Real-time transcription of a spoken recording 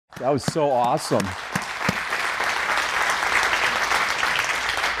That was so awesome.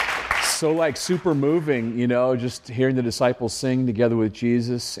 So super moving, just hearing the disciples sing together with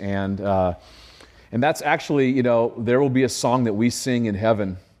Jesus. And that's actually, there will be a song that we sing in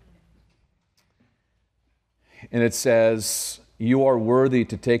heaven. And it says, "You are worthy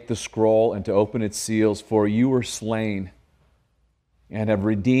to take the scroll and to open its seals, for you were slain and have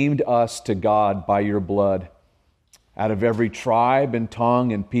redeemed us to God by your blood out of every tribe and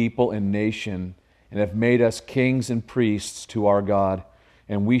tongue and people and nation, and have made us kings and priests to our God,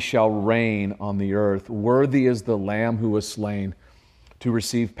 and we shall reign on the earth. Worthy is the Lamb who was slain to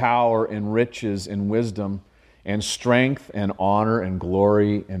receive power and riches and wisdom and strength and honor and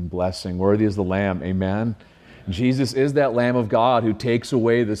glory and blessing." Worthy is the Lamb. Amen. Jesus is that Lamb of God who takes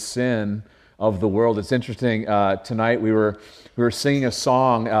away the sin of the world. It's interesting. Tonight we were singing a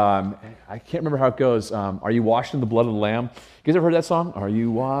song. I can't remember how it goes. Are you washed in the blood of the Lamb? You guys ever heard that song? Are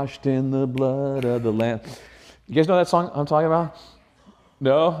you washed in the blood of the Lamb? You guys know that song I'm talking about?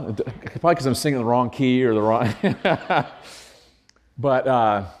 No? Probably because I'm singing the wrong key or the wrong... But,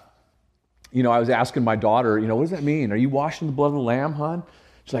 I was asking my daughter, what does that mean? Are you washed in the blood of the Lamb, hon?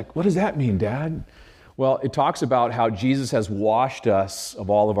 She's like, what does that mean, Dad? Well, it talks about how Jesus has washed us of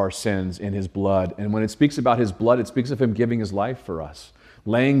all of our sins in His blood. And when it speaks about His blood, it speaks of Him giving His life for us,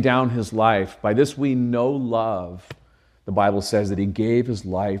 laying down His life. By this we know love. The Bible says that He gave His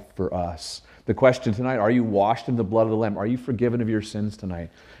life for us. The question tonight, are you washed in the blood of the Lamb? Are you forgiven of your sins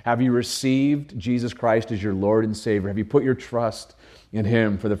tonight? Have you received Jesus Christ as your Lord and Savior? Have you put your trust in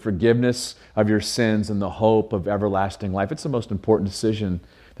Him for the forgiveness of your sins and the hope of everlasting life? It's the most important decision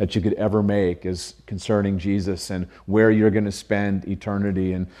that you could ever make is concerning Jesus and where you're going to spend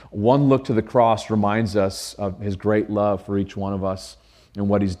eternity. And one look to the cross reminds us of His great love for each one of us and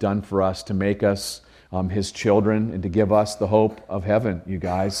what He's done for us to make us His children and to give us the hope of heaven, you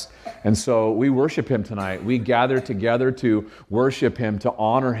guys. And so we worship Him tonight. We gather together to worship Him, to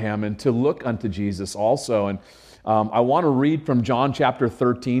honor Him, and to look unto Jesus also. And I want to read from John chapter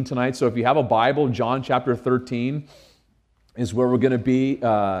 13 tonight. So if you have a Bible, John chapter 13 is where we're going to be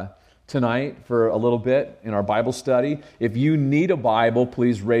tonight for a little bit in our Bible study. If you need a Bible,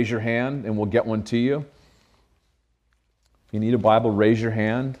 please raise your hand and we'll get one to you. If you need a Bible, raise your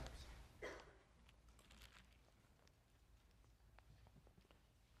hand.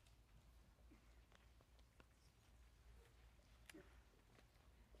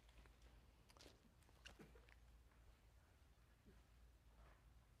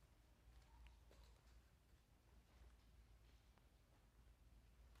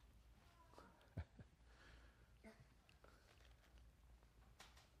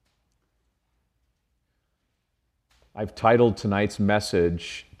 I've titled tonight's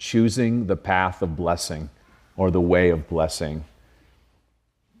message, Choosing the Path of Blessing, or the Way of Blessing.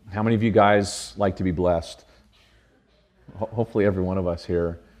 How many of you guys like to be blessed? Hopefully every one of us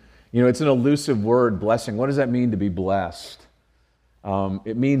here. It's an elusive word, blessing. What does that mean to be blessed?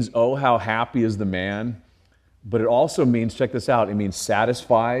 It means, oh, how happy is the man. But it also means, check this out, it means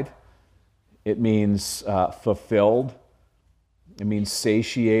satisfied. It means fulfilled. It means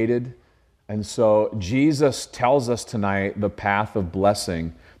satiated. And so Jesus tells us tonight the path of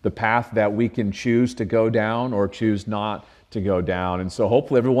blessing, the path that we can choose to go down or choose not to go down. And so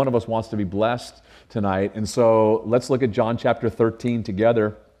hopefully every one of us wants to be blessed tonight. And so let's look at John chapter 13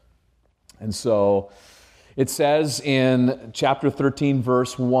 together. And so it says in chapter 13,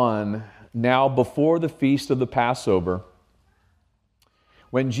 verse 1, "Now before the feast of the Passover,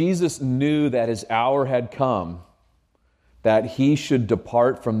 when Jesus knew that His hour had come, that He should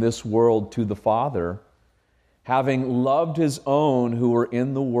depart from this world to the Father, having loved His own who were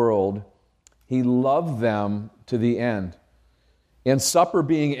in the world, He loved them to the end. And supper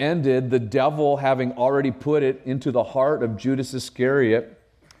being ended, the devil having already put it into the heart of Judas Iscariot,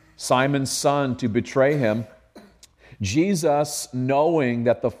 Simon's son, to betray Him, Jesus, knowing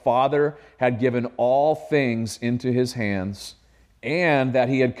that the Father had given all things into His hands, and that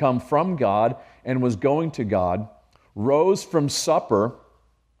He had come from God and was going to God, rose from supper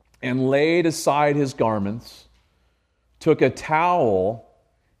and laid aside His garments, took a towel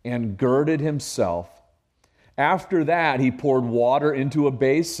and girded Himself. After that, He poured water into a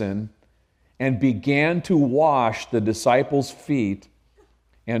basin and began to wash the disciples' feet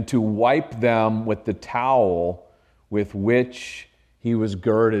and to wipe them with the towel with which He was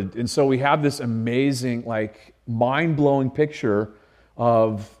girded. And so we have this amazing, mind-blowing picture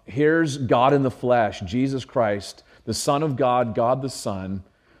of here's God in the flesh, Jesus Christ, the Son of God, God the Son,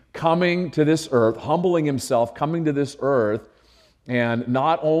 coming to this earth, humbling Himself, coming to this earth, and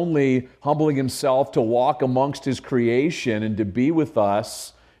not only humbling Himself to walk amongst His creation and to be with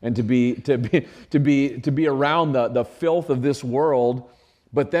us and to be around the filth of this world,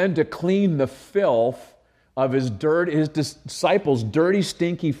 but then to clean the filth of his disciples' dirty,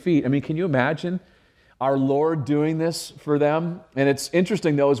 stinky feet. I mean, can you imagine our Lord doing this for them? And it's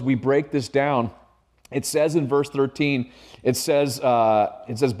interesting, though, as we break this down, it says in verse 13, it says,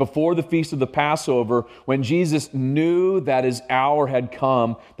 before the feast of the Passover, when Jesus knew that his hour had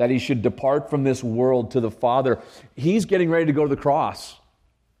come, that he should depart from this world to the Father, he's getting ready to go to the cross.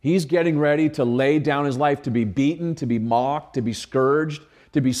 He's getting ready to lay down his life, to be beaten, to be mocked, to be scourged,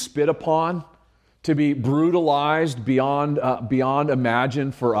 to be spit upon, to be brutalized beyond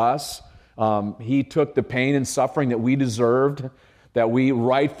imagine for us. He took the pain and suffering that we deserved, that we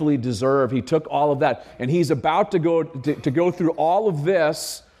rightfully deserve. He took all of that, and he's about to go through all of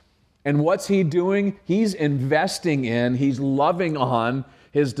this. And what's he doing? He's investing in, he's loving on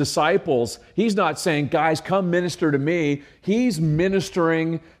his disciples. He's not saying, guys, come minister to me. He's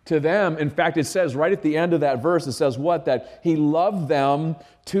ministering to them. In fact, it says right at the end of that verse, it says what? That he loved them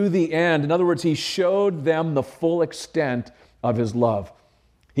to the end. In other words, he showed them the full extent of his love.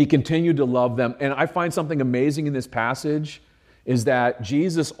 He continued to love them. And I find something amazing in this passage is that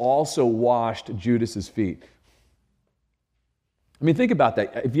Jesus also washed Judas's feet. I mean, think about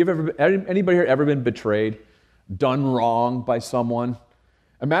that. If anybody here ever been betrayed, done wrong by someone?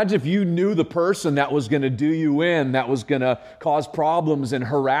 Imagine if you knew the person that was going to do you in, that was going to cause problems and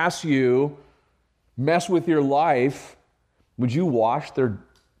harass you, mess with your life. Would you wash their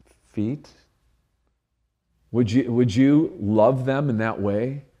feet? Would you love them in that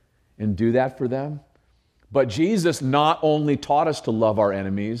way and do that for them? But Jesus not only taught us to love our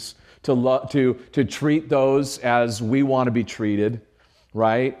enemies, to treat those as we want to be treated,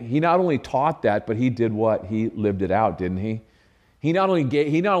 right? He not only taught that, but he did what? He lived it out, didn't he? He not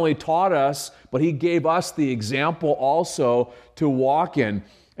only taught us, but he gave us the example also to walk in.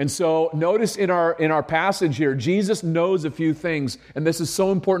 And so notice in our passage here, Jesus knows a few things, and this is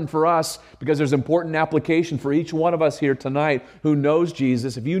so important for us because there's important application for each one of us here tonight who knows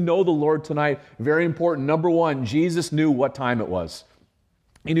Jesus. If you know the Lord tonight, very important. Number one, Jesus knew what time it was.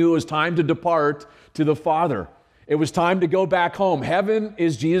 He knew it was time to depart to the Father. It was time to go back home. Heaven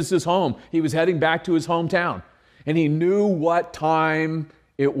is Jesus' home. He was heading back to his hometown, and he knew what time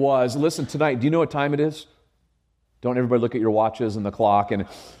it was. Listen, tonight, do you know what time it is? Don't everybody look at your watches and the clock, and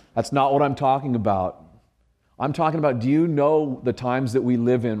that's not what I'm talking about. I'm talking about, do you know the times that we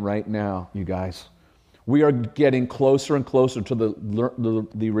live in right now, you guys? We are getting closer and closer to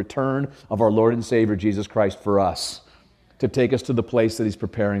the return of our Lord and Savior, Jesus Christ, for us, to take us to the place that he's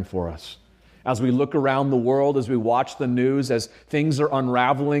preparing for us. As we look around the world, as we watch the news, as things are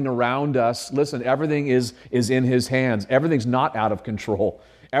unraveling around us, listen, everything is in his hands. Everything's not out of control.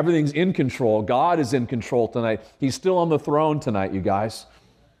 Everything's in control. God is in control tonight. He's still on the throne tonight, you guys.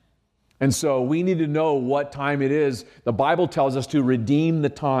 And so we need to know what time it is. The Bible tells us to redeem the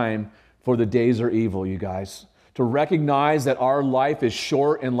time, for the days are evil, you guys. To recognize that our life is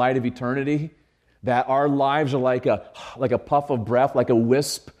short in light of eternity, that our lives are like a puff of breath, like a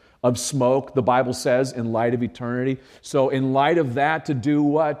wisp of smoke, the Bible says, in light of eternity. So in light of that, to do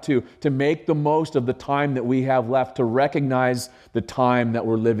what? To make the most of the time that we have left, to recognize the time that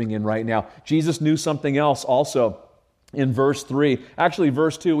we're living in right now. Jesus knew something else also in verse 3. Actually,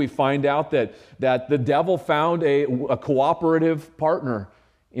 verse 2, we find out that the devil found a cooperative partner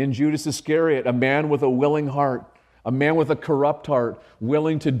in Judas Iscariot, a man with a willing heart, a man with a corrupt heart,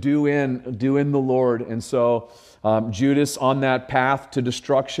 willing to do in the Lord. And so Judas on that path to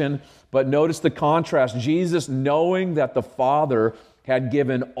destruction. But notice the contrast. Jesus, knowing that the Father had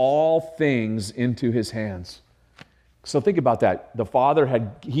given all things into his hands. So think about that.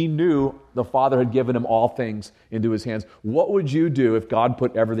 He knew the Father had given him all things into his hands. What would you do if God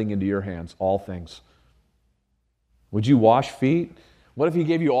put everything into your hands, all things? Would you wash feet? What if he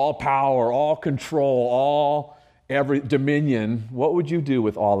gave you all power, all control, every dominion? What would you do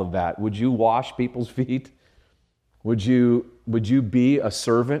with all of that? Would you wash people's feet? Would you be a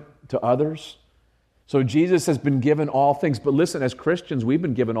servant to others? So Jesus has been given all things. But listen, as Christians, we've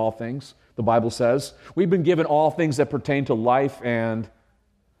been given all things, the Bible says. We've been given all things that pertain to life and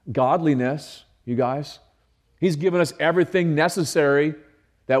godliness, you guys. He's given us everything necessary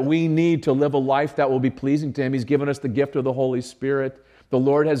that we need to live a life that will be pleasing to him. He's given us the gift of the Holy Spirit. The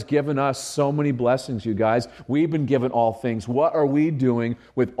Lord has given us so many blessings, you guys. We've been given all things. What are we doing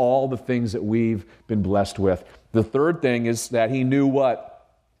with all the things that we've been blessed with? The third thing is that he knew what?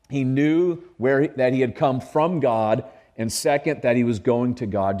 He knew that he had come from God, and second, that he was going to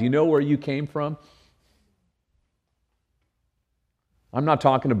God. Do you know where you came from? I'm not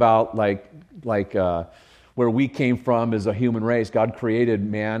talking about like where we came from as a human race. God created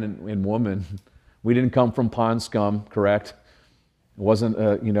man and woman. We didn't come from pond scum, correct? It wasn't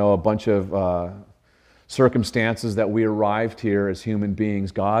a bunch of circumstances that we arrived here as human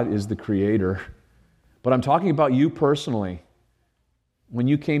beings. God is the creator. But I'm talking about you personally. When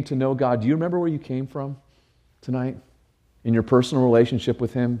you came to know God, do you remember where you came from tonight? In your personal relationship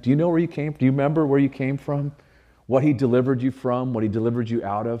with Him? Do you know where you came from? Do you remember where you came from? What He delivered you from? What He delivered you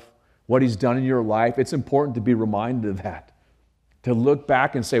out of? What He's done in your life? It's important to be reminded of that. To look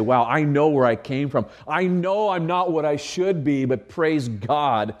back and say, wow, I know where I came from. I know I'm not what I should be, but praise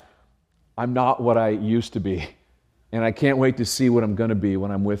God, I'm not what I used to be. And I can't wait to see what I'm going to be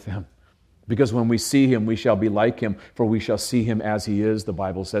when I'm with Him. Because when we see Him, we shall be like Him, for we shall see Him as He is, the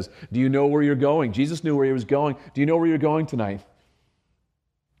Bible says. Do you know where you're going? Jesus knew where He was going. Do you know where you're going tonight?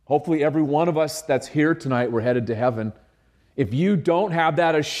 Hopefully every one of us that's here tonight, we're headed to heaven. If you don't have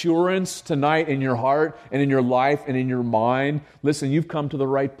that assurance tonight in your heart and in your life and in your mind, listen, you've come to the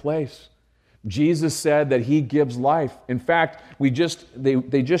right place. Jesus said that He gives life. In fact,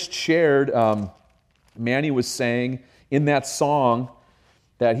 they just shared, Manny was saying in that song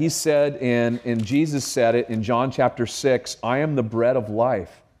that he said, and Jesus said it in John chapter 6, I am the bread of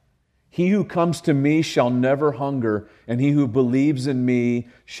life. He who comes to me shall never hunger, and he who believes in me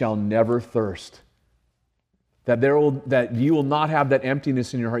shall never thirst. That you will not have that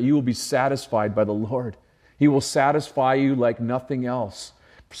emptiness in your heart. You will be satisfied by the Lord. He will satisfy you like nothing else.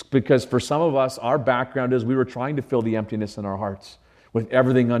 Because for some of us, our background is we were trying to fill the emptiness in our hearts with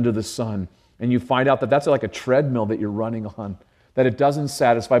everything under the sun. And you find out that that's like a treadmill that you're running on, that it doesn't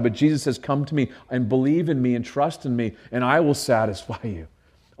satisfy. But Jesus says, come to me and believe in me and trust in me, and I will satisfy you.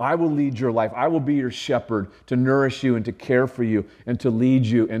 I will lead your life. I will be your shepherd to nourish you and to care for you and to lead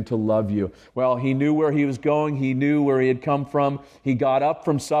you and to love you. Well, he knew where he was going. He knew where he had come from. He got up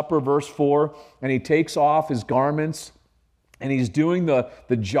from supper, verse 4, and he takes off his garments, and he's doing the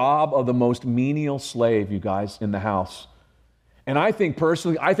job of the most menial slave, you guys, in the house. And I think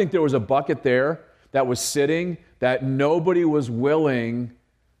personally, there was a bucket there that was sitting that nobody was willing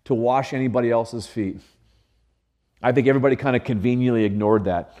to wash anybody else's feet. I think everybody kind of conveniently ignored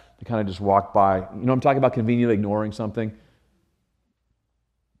that. They kind of just walked by. You know, I'm talking about conveniently ignoring something.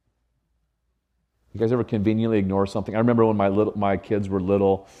 You guys ever conveniently ignore something? I remember when my kids were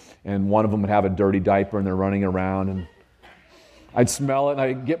little, and one of them would have a dirty diaper, and they're running around, and I'd smell it, and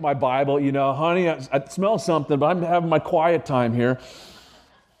I'd get my Bible. You know, honey, I smell something, but I'm having my quiet time here.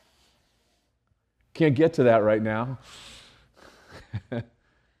 Can't get to that right now.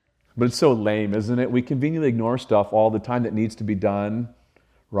 But it's so lame, isn't it? We conveniently ignore stuff all the time that needs to be done,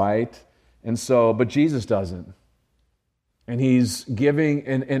 right? And so, but Jesus doesn't. And He's giving,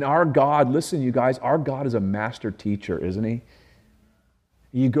 and our God, listen, you guys, our God is a master teacher, isn't He?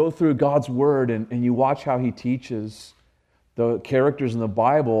 You go through God's Word and you watch how He teaches the characters in the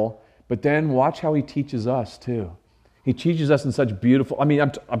Bible, but then watch how He teaches us too. He teaches us in such beautiful,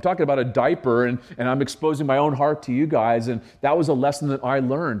 I'm talking about a diaper, and I'm exposing my own heart to you guys, and that was a lesson that I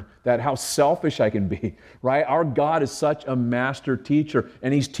learned, that how selfish I can be, right? Our God is such a master teacher,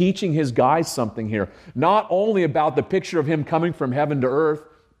 and He's teaching His guys something here. Not only about the picture of Him coming from heaven to earth,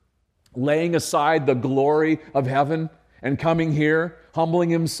 laying aside the glory of heaven, and coming here, humbling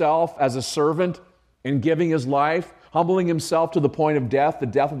Himself as a servant, and giving His life, humbling Himself to the point of death, the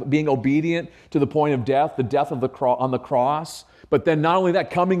death of being obedient to the point of death, the death of on the cross. But then not only that,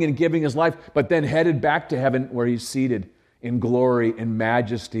 coming and giving His life, but then headed back to heaven where He's seated in glory and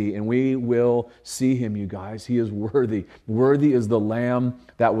majesty. And we will see Him, you guys. He is worthy. Worthy is the Lamb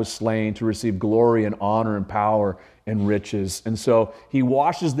that was slain to receive glory and honor and power and riches. And so He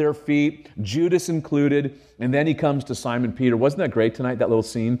washes their feet, Judas included, and then He comes to Simon Peter. Wasn't that great tonight, that little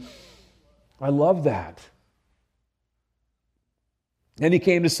scene? I love that. And He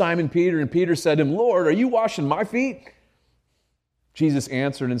came to Simon Peter, and Peter said to Him, Lord, are you washing my feet? Jesus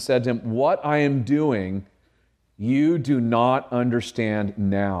answered and said to him, what I am doing, you do not understand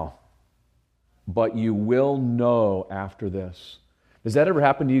now, but you will know after this. Does that ever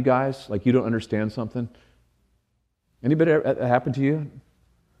happen to you guys? Like you don't understand something? Anybody ever happen to you?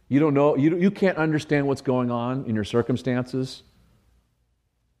 You don't know, you can't understand what's going on in your circumstances.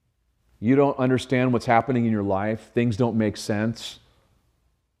 You don't understand what's happening in your life. Things don't make sense.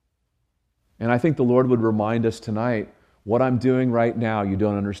 And I think the Lord would remind us tonight, what I'm doing right now, you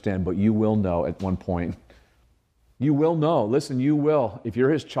don't understand, but you will know at one point. You will know. Listen, you will. If you're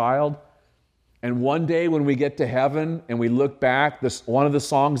His child, and one day when we get to heaven and we look back, one of the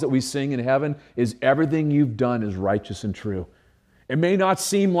songs that we sing in heaven is, everything you've done is righteous and true. It may not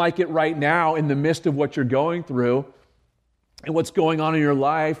seem like it right now in the midst of what you're going through and what's going on in your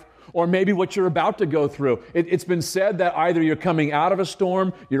life, or maybe what you're about to go through. It's been said that either you're coming out of a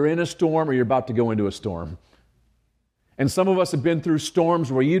storm, you're in a storm, or you're about to go into a storm. And some of us have been through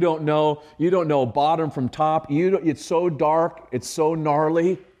storms where you don't know bottom from top. It's so dark, it's so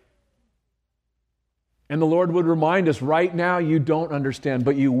gnarly. And the Lord would remind us, right now you don't understand,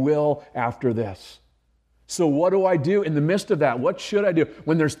 but you will after this. So what do I do in the midst of that? What should I do?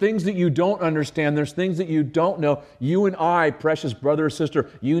 When there's things that you don't understand, there's things that you don't know, you and I, precious brother or sister,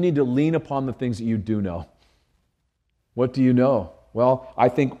 you need to lean upon the things that you do know. What do you know? Well, I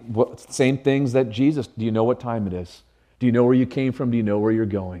think same things that Jesus. Do you know what time it is? Do you know where you came from? Do you know where you're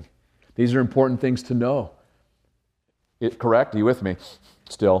going? These are important things to know. Correct? Are you with me?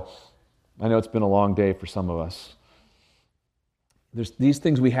 Still. I know it's been a long day for some of us. There's these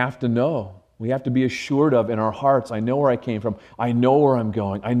things we have to know. We have to be assured of in our hearts. I know where I came from. I know where I'm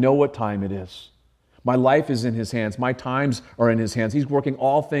going. I know what time it is. My life is in His hands. My times are in His hands. He's working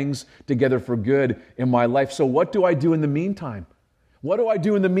all things together for good in my life. So what do I do in the meantime? What do I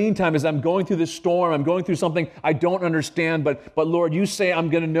do in the meantime as I'm going through this storm? I'm going through something I don't understand, but Lord, you say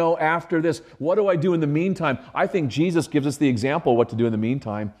I'm going to know after this. What do I do in the meantime? I think Jesus gives us the example of what to do in the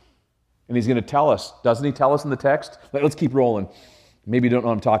meantime. And He's going to tell us. Doesn't He tell us in the text? Let's keep rolling. Maybe you don't know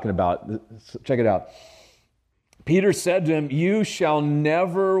what I'm talking about. Check it out. Peter said to him, "You shall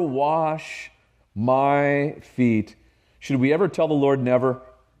never wash my feet." Should we ever tell the Lord never?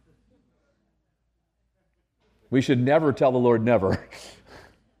 We should never tell the Lord never.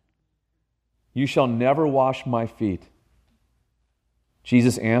 "You shall never wash my feet."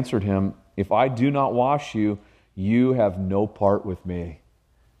 Jesus answered him, "If I do not wash you, you have no part with me."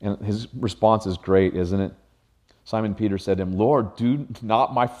 And his response is great, isn't it? Simon Peter said to him, "Lord, do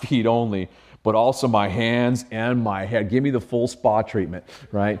not my feet only, but also my hands and my head." Give me the full spa treatment,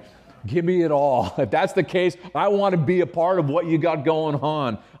 right? Give me it all. If that's the case, I want to be a part of what you got going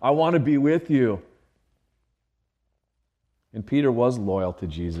on. I want to be with you. And Peter was loyal to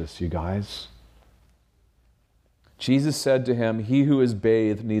Jesus, you guys. Jesus said to him, "He who is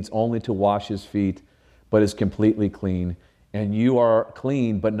bathed needs only to wash his feet, but is completely clean. And you are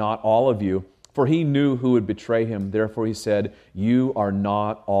clean, but not all of you." For he knew who would betray him. Therefore he said, "You are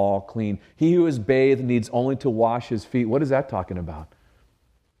not all clean." He who is bathed needs only to wash his feet. What is that talking about?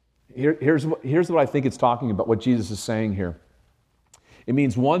 Here's what I think it's talking about, what Jesus is saying here. It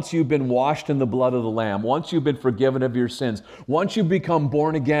means once you've been washed in the blood of the Lamb, once you've been forgiven of your sins, once you've become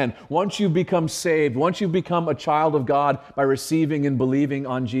born again, once you've become saved, once you've become a child of God by receiving and believing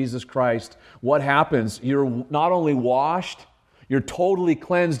on Jesus Christ, what happens? You're not only washed, you're totally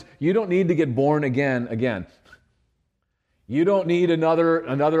cleansed. You don't need to get born again. You don't need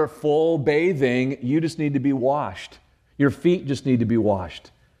another full bathing. You just need to be washed. Your feet just need to be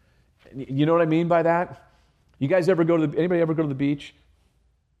washed. You know what I mean by that? You guys anybody ever go to the beach?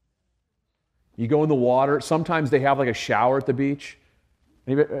 You go in the water. Sometimes they have like a shower at the beach.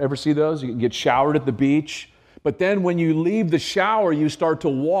 Anybody ever see those? You can get showered at the beach. But then when you leave the shower, you start to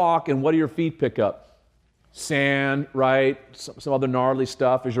walk, and what do your feet pick up? Sand, right? Some other gnarly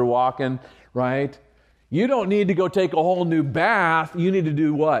stuff as you're walking, right? You don't need to go take a whole new bath. You need to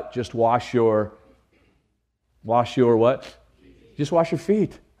do what? Just wash your what? Just wash your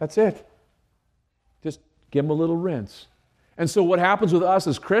feet. That's it. Just give them a little rinse. And so what happens with us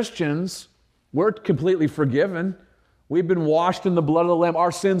as Christians, we're completely forgiven. We've been washed in the blood of the Lamb.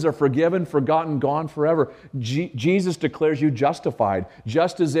 Our sins are forgiven, forgotten, gone forever. Jesus declares you justified,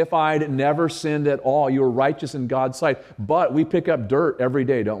 just as if I'd never sinned at all. You are righteous in God's sight. But we pick up dirt every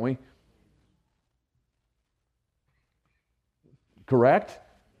day, don't we? Correct?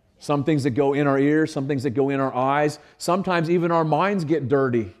 Some things that go in our ears, some things that go in our eyes. Sometimes even our minds get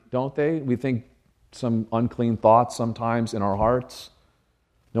dirty, don't they? We think some unclean thoughts sometimes in our hearts.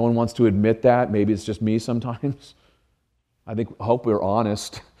 No one wants to admit that. Maybe it's just me sometimes. I hope we're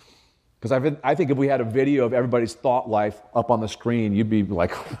honest. Because I think if we had a video of everybody's thought life up on the screen, you'd be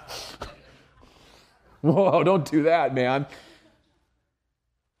like, whoa, don't do that, man.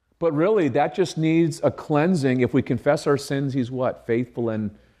 But really, that just needs a cleansing. If we confess our sins, He's what? Faithful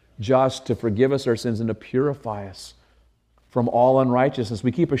and just to forgive us our sins and to purify us from all unrighteousness.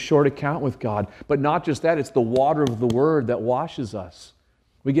 We keep a short account with God. But not just that, it's the water of the Word that washes us.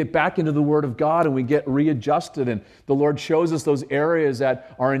 We get back into the Word of God and we get readjusted, and the Lord shows us those areas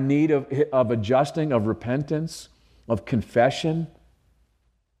that are in need of adjusting, of repentance, of confession.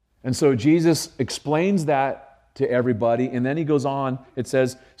 And so Jesus explains that to everybody, and then He goes on, it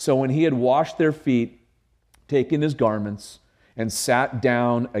says, "So when He had washed their feet, taken His garments, and sat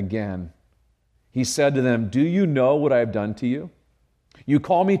down again, He said to them, 'Do you know what I have done to you? You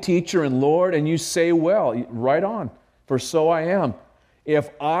call me teacher and Lord, and you say, well, right on, for so I am. If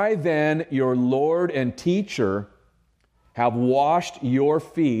I then, your Lord and teacher, have washed your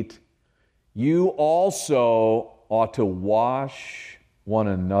feet, you also ought to wash one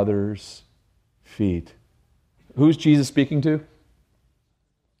another's feet. Who's Jesus speaking to?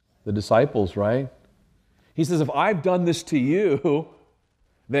 The disciples, right? He says, if I've done this to you,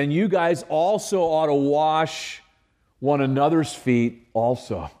 then you guys also ought to wash one another's feet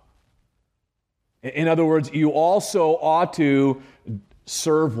also. In other words, you also ought to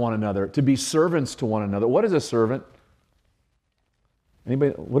serve one another, to be servants to one another. What is a servant?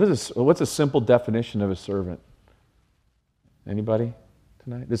 Anybody? What's a simple definition of a servant? Anybody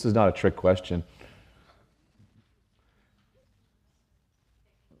tonight? This is not a trick question.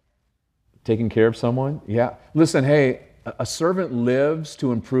 Taking care of someone? Yeah. Listen, hey, a servant lives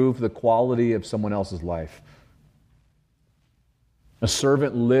to improve the quality of someone else's life. A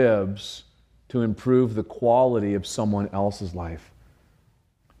servant lives to improve the quality of someone else's life.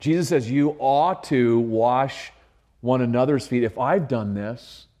 Jesus says, you ought to wash one another's feet. If I've done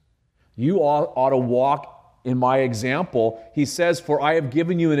this, you ought to walk in my example. He says, for I have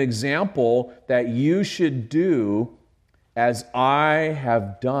given you an example that you should do as I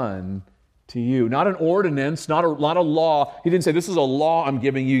have done to you. Not an ordinance, not a law. He didn't say, this is a law I'm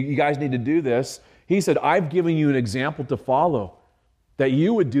giving you. You guys need to do this. He said, I've given you an example to follow, that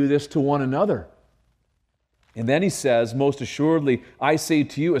you would do this to one another. And then he says, most assuredly, I say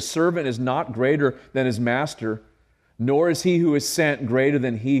to you, a servant is not greater than his master, nor is he who is sent greater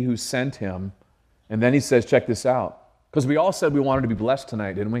than he who sent him. And then he says, check this out. Because we all said we wanted to be blessed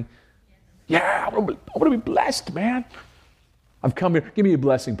tonight, didn't we? Yeah, I want to be blessed, man. I've come here. Give me a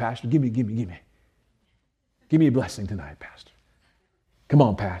blessing, Pastor. Give me. Give me a blessing tonight, Pastor. Come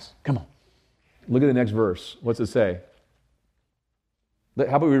on, Pastor. Come on. Look at the next verse. What's it say?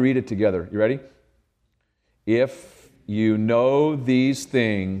 How about we read it together? You ready? If you know these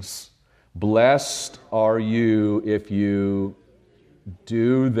things, blessed are you if you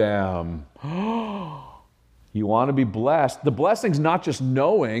do them. You want to be blessed. The blessing's not just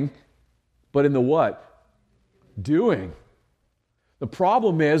knowing, but in the what? Doing. The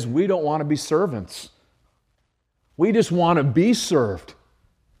problem is we don't want to be servants. We just want to be served.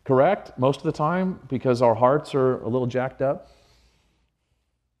 Correct? Most of the time, because our hearts are a little jacked up.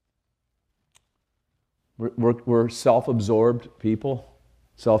 We're self-absorbed people,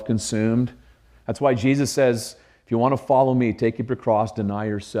 self-consumed. That's why Jesus says, if you want to follow me, take up your cross, deny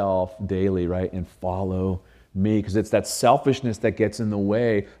yourself daily, right? And follow me. Because it's that selfishness that gets in the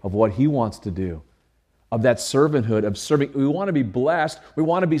way of what he wants to do. Of that servanthood, of serving. We want to be blessed. We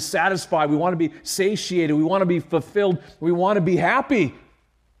want to be satisfied. We want to be satiated. We want to be fulfilled. We want to be happy.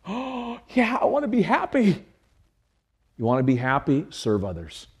 Oh, yeah, I want to be happy. You want to be happy? Serve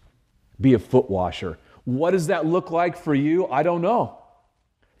others. Be a foot washer. What does that look like for you? I don't know.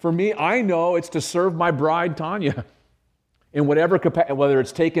 For me, I know it's to serve my bride, Tanya, in whatever capacity, whether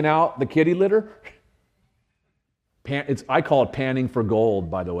it's taking out the kitty litter. I call it panning for gold,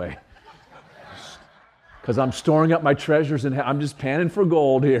 by the way. Because I'm storing up my treasures and I'm just panning for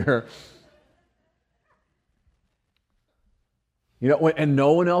gold here. You know, and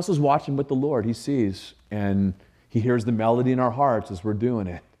no one else is watching but the Lord. He sees and he hears the melody in our hearts as we're doing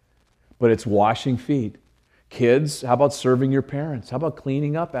it. But it's washing feet. Kids, how about serving your parents? How about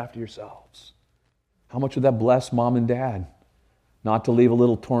cleaning up after yourselves? How much would that bless mom and dad? Not to leave a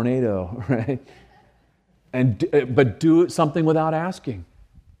little tornado, right? But do something without asking.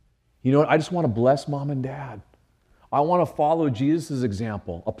 You know what? I just want to bless mom and dad. I want to follow Jesus'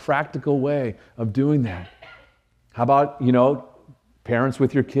 example, a practical way of doing that. How about, parents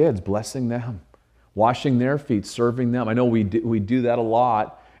with your kids, blessing them, washing their feet, serving them? I know we do that a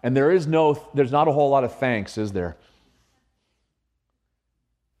lot. And there's not a whole lot of thanks, is there?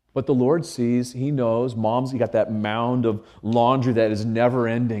 But the Lord sees, he knows. Moms, you got that mound of laundry that is never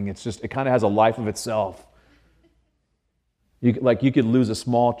ending. It kind of has a life of itself. You could lose a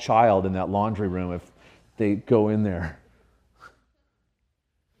small child in that laundry room if they go in there.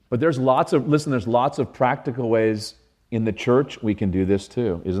 But there's lots of practical ways in the church we can do this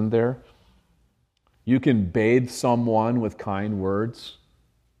too, isn't there? You can bathe someone with kind words.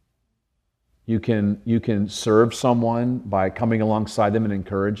 You can serve someone by coming alongside them and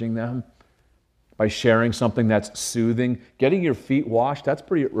encouraging them, by sharing something that's soothing. Getting your feet washed, that's a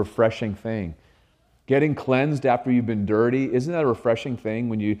pretty refreshing thing. Getting cleansed after you've been dirty, isn't that a refreshing thing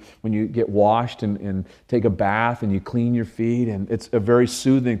when you get washed and take a bath and you clean your feet? And it's a very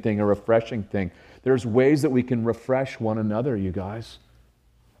soothing thing, a refreshing thing. There's ways that we can refresh one another, you guys,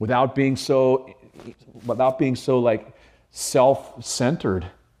 without being so like self-centered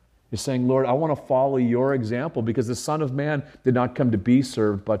You're saying, Lord, I want to follow your example because the Son of Man did not come to be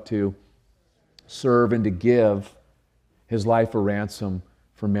served, but to serve and to give his life a ransom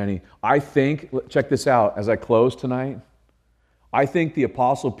for many. I think, check this out as I close tonight, I think the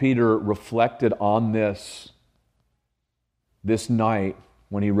Apostle Peter reflected on this night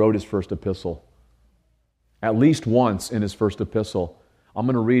when he wrote his first epistle. At least once in his first epistle. I'm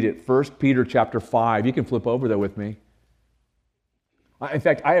going to read it. 1 Peter chapter 5. You can flip over there with me. In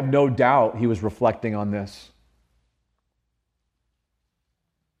fact, I have no doubt he was reflecting on this.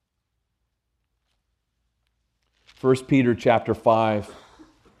 First Peter chapter 5.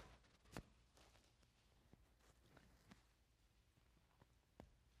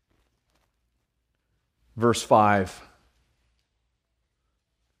 Verse 5.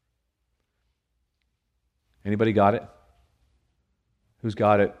 Anybody got it? Who's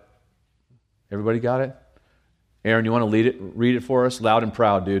got it? Everybody got it? Aaron, you want to read it for us? Loud and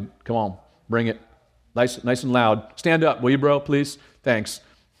proud, dude. Come on, bring it. Nice and loud. Stand up, will you, bro, please? Thanks.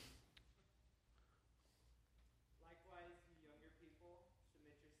 Likewise, you younger people,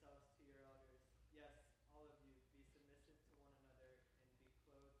 submit yourselves to your elders. Yes, all of you, be submissive to one another and be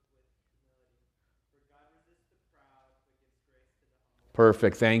clothed with humility. For God resists the proud, but gives grace to the humble.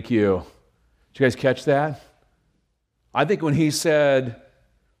 Perfect, thank you. Did you guys catch that? I think when he said,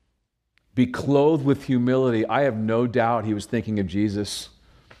 be clothed with humility, I have no doubt he was thinking of Jesus.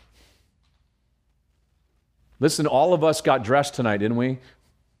 Listen, all of us got dressed tonight, didn't we?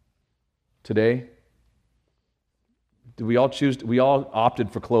 Today? Did we all choose? We all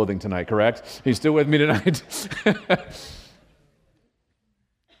opted for clothing tonight, correct? Are you still with me tonight?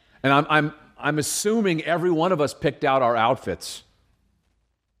 And I'm assuming every one of us picked out our outfits.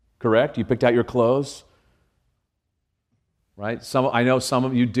 Correct? You picked out your clothes? Right? I know some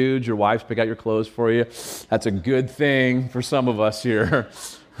of you dudes, your wives pick out your clothes for you. That's a good thing for some of us here.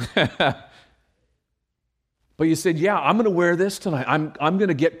 But you said, yeah, I'm going to wear this tonight. I'm going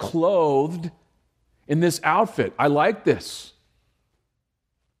to get clothed in this outfit. I like this.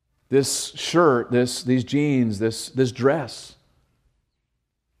 This shirt, these jeans, this dress.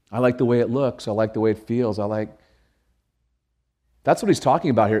 I like the way it looks. I like the way it feels. That's what he's talking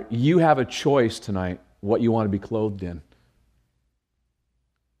about here. You have a choice tonight what you want to be clothed in.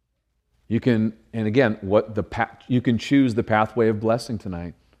 You can, and again, you can choose the pathway of blessing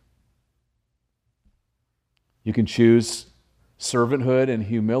tonight. You can choose servanthood and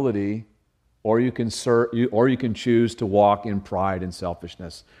humility, or you can choose to walk in pride and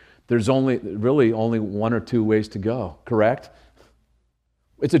selfishness. There's really only one or two ways to go, correct?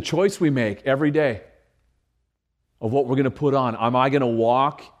 It's a choice we make every day of what we're going to put on. Am I going to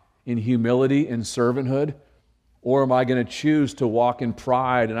walk in humility and servanthood? Or am I going to choose to walk in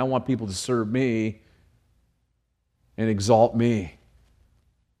pride and I want people to serve me and exalt me?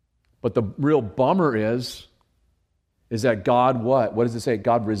 But the real bummer is that God what? What does it say?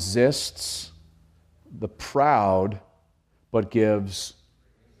 God resists the proud but gives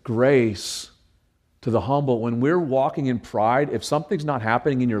grace to the humble. When we're walking in pride, if something's not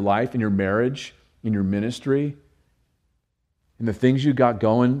happening in your life, in your marriage, in your ministry, in the things you got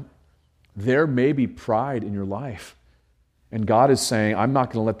going, there may be pride in your life. And God is saying, I'm not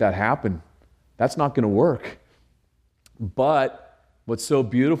going to let that happen. That's not going to work. But what's so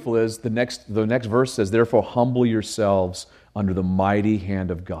beautiful is the next verse says, therefore humble yourselves under the mighty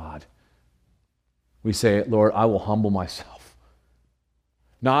hand of God. We say, Lord, I will humble myself.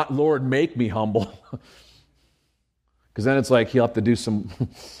 Not, Lord, make me humble. Because then it's like he'll have to do some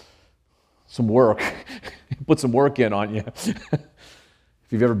work. Put some work in on you.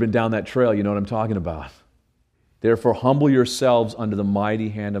 If you've ever been down that trail, you know what I'm talking about. Therefore, humble yourselves under the mighty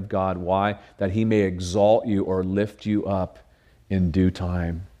hand of God. Why? That he may exalt you or lift you up in due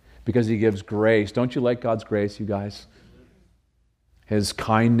time. Because he gives grace. Don't you like God's grace, you guys? His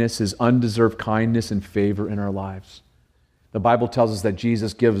kindness, his undeserved kindness and favor in our lives. The Bible tells us that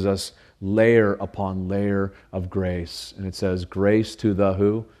Jesus gives us layer upon layer of grace. And it says, grace to the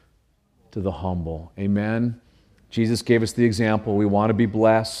who? To the humble. Amen? Jesus gave us the example. We want to be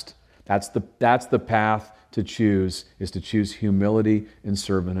blessed. That's the path to choose, is to choose humility and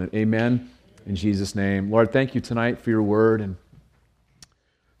servanthood. Amen? In Jesus' name. Lord, thank you tonight for your word and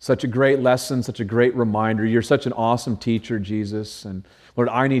such a great lesson, such a great reminder. You're such an awesome teacher, Jesus. And Lord,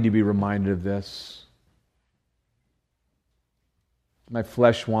 I need to be reminded of this. My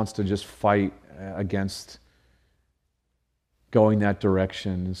flesh wants to just fight against going that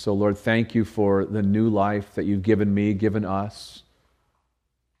direction. And so, Lord, thank you for the new life that you've given me, given us.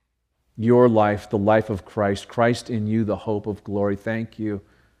 Your life, the life of Christ. Christ in you, the hope of glory. Thank you.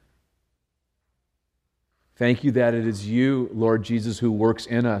 Thank you that it is you, Lord Jesus, who works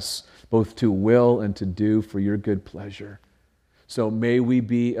in us, both to will and to do for your good pleasure. So may we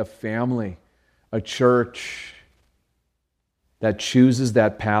be a family, a church that chooses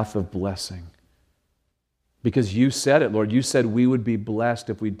that path of blessing. Because you said it, Lord. You said we would be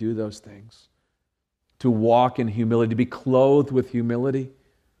blessed if we do those things. To walk in humility, to be clothed with humility,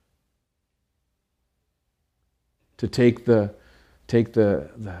 to take the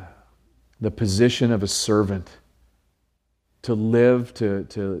position of a servant, to live,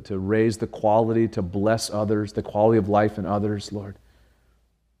 to raise the quality, to bless others, the quality of life in others, Lord.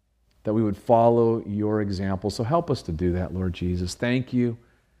 That we would follow your example. So help us to do that, Lord Jesus. Thank you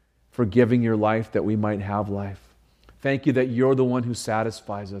for giving your life that we might have life. Thank you that you're the one who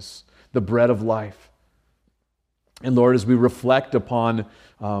satisfies us, the bread of life. And Lord, as we reflect upon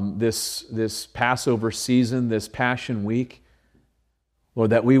this Passover season, this Passion Week,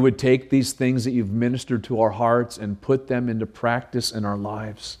 Lord, that we would take these things that you've ministered to our hearts and put them into practice in our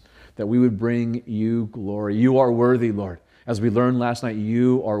lives, that we would bring you glory. You are worthy, Lord. As we learned last night,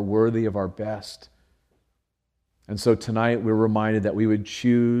 you are worthy of our best. And so tonight we're reminded that we would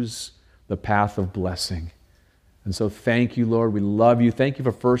choose the path of blessing. And so thank you, Lord. We love you. Thank you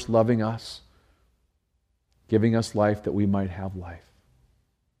for first loving us, giving us life that we might have life.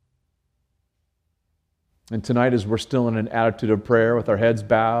 And tonight, as we're still in an attitude of prayer with our heads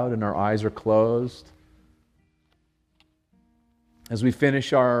bowed and our eyes are closed, as we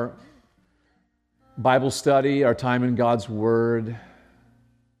finish our Bible study, our time in God's Word,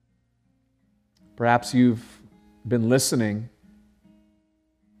 perhaps you've been listening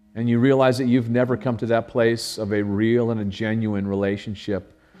and you realize that you've never come to that place of a real and a genuine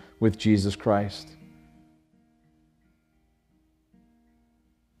relationship with Jesus Christ.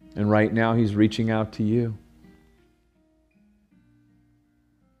 And right now, He's reaching out to you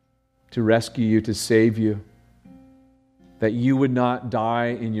to rescue you, to save you, that you would not die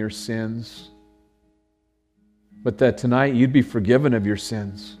in your sins, but that tonight you'd be forgiven of your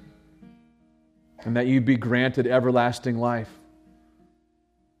sins and that you'd be granted everlasting life.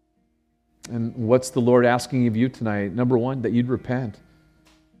 And what's the Lord asking of you tonight? Number one, that you'd repent.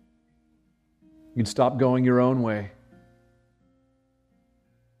 You'd stop going your own way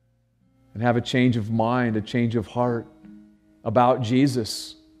and have a change of mind, a change of heart about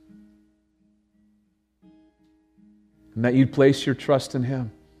Jesus. And that you'd place your trust in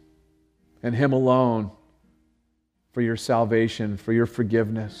Him and Him alone for your salvation, for your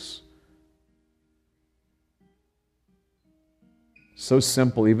forgiveness. So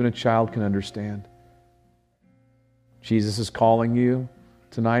simple, even a child can understand. Jesus is calling you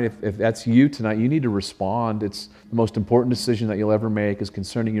tonight. If that's you tonight, you need to respond. It's the most important decision that you'll ever make is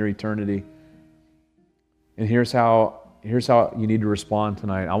concerning your eternity. And here's how you need to respond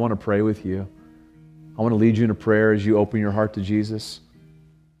tonight. I want to pray with you. I want to lead you in a prayer as you open your heart to Jesus.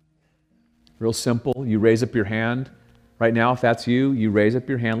 Real simple. You raise up your hand. Right now, if that's you, you raise up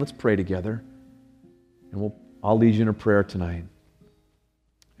your hand. Let's pray together. And I'll lead you in a prayer tonight.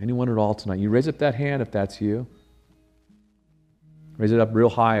 Anyone at all tonight, you raise up that hand if that's you. Raise it up real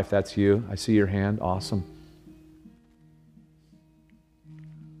high if that's you. I see your hand. Awesome.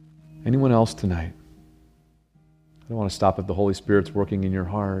 Anyone else tonight? I don't want to stop if the Holy Spirit's working in your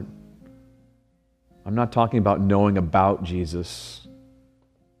heart. I'm not talking about knowing about Jesus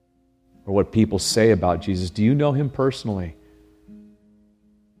or what people say about Jesus. Do you know Him personally?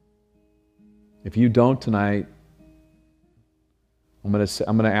 If you don't tonight, I'm going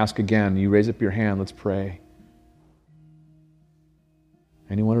to ask again. You raise up your hand. Let's pray.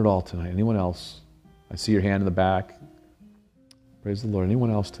 Anyone at all tonight? Anyone else? I see your hand in the back. Praise the Lord.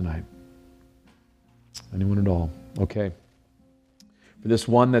 Anyone else tonight? Anyone at all? Okay. For this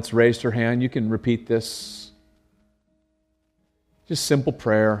one that's raised her hand, you can repeat this. Just simple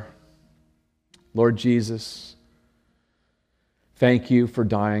prayer. Lord Jesus, thank you for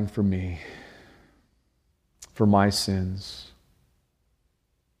dying for me, for my sins.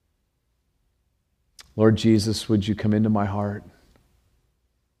 Lord Jesus, would you come into my heart?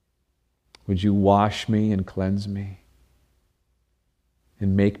 Would you wash me and cleanse me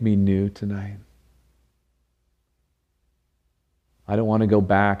and make me new tonight? I don't want to go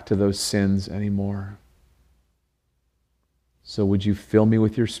back to those sins anymore. So would you fill me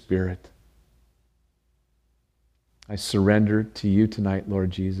with your Spirit? I surrender to you tonight, Lord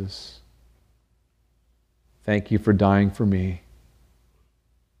Jesus. Thank you for dying for me.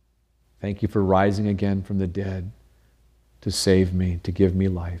 Thank you for rising again from the dead to save me, to give me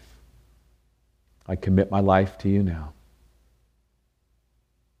life. I commit my life to you now.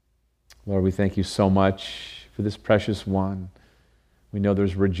 Lord, we thank you so much for this precious one We know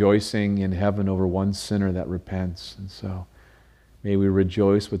there's rejoicing in heaven over one sinner that repents. And so may we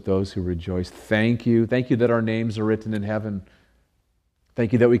rejoice with those who rejoice. Thank you. Thank you that our names are written in heaven.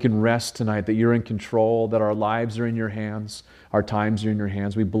 Thank you that we can rest tonight, that you're in control, that our lives are in your hands, our times are in your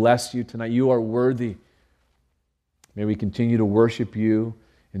hands. We bless you tonight. You are worthy. May we continue to worship you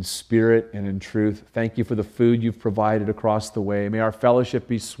in spirit and in truth. Thank you for the food you've provided across the way. May our fellowship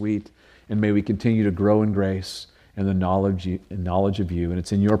be sweet, and may we continue to grow in grace and the knowledge of you. And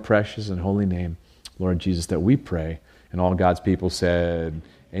it's in your precious and holy name, Lord Jesus, that we pray. And all God's people said,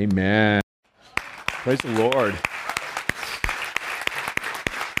 amen. Praise the Lord.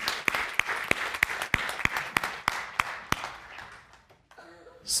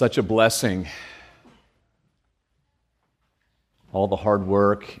 Such a blessing. All the hard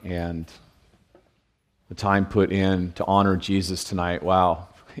work and the time put in to honor Jesus tonight. Wow.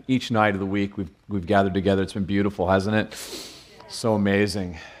 Each night of the week we've gathered together. It's been beautiful, hasn't it? So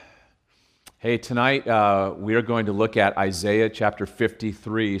amazing. Hey, tonight we are going to look at Isaiah chapter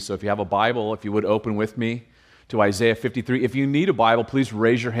 53. So if you have a Bible, if you would open with me to Isaiah 53. If you need a Bible, please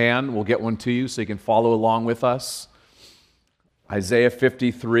raise your hand. We'll get one to you so you can follow along with us. Isaiah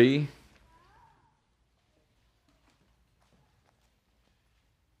 53.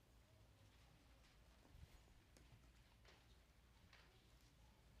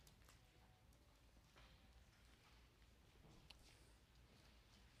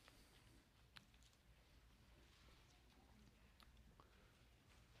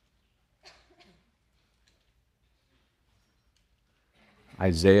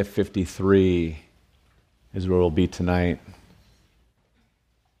 Isaiah 53 is where we'll be tonight.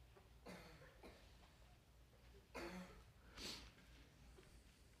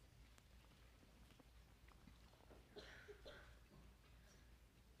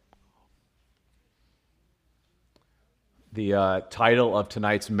 The title of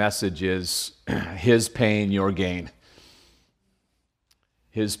tonight's message is His Pain, Your Gain.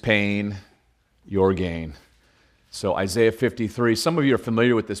 His pain, your gain. So Isaiah 53, some of you are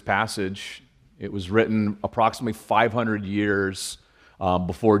familiar with this passage. It was written approximately 500 years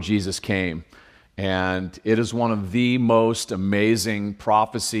before Jesus came. And it is one of the most amazing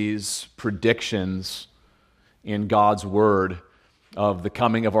prophecies, predictions in God's Word of the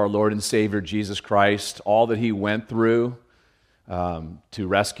coming of our Lord and Savior Jesus Christ, all that He went through to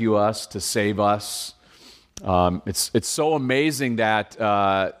rescue us, to save us. It's so amazing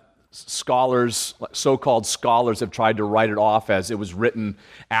that scholars, so-called scholars, have tried to write it off as it was written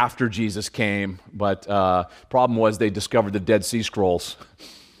after Jesus came, but problem was they discovered the Dead Sea Scrolls.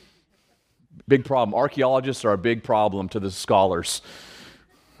 Big problem. Archaeologists are a big problem to the scholars.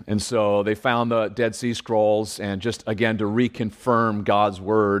 And so they found the Dead Sea Scrolls, and just, again, to reconfirm God's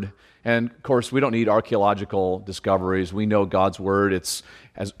Word. And, of course, we don't need archaeological discoveries. We know God's Word. It's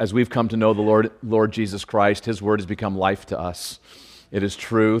as we've come to know the Lord Jesus Christ, His Word has become life to us. It is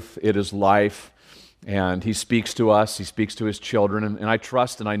truth. It is life. And He speaks to us. He speaks to His children. And I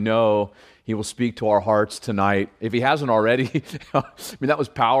trust and I know He will speak to our hearts tonight. If He hasn't already, I mean, that was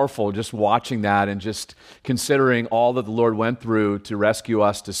powerful, just watching that and just considering all that the Lord went through to rescue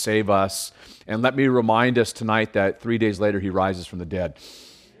us, to save us. And let me remind us tonight that 3 days later He rises from the dead.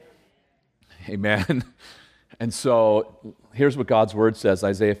 Amen. And so here's what God's Word says,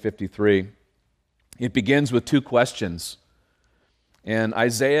 Isaiah 53. It begins with two questions. And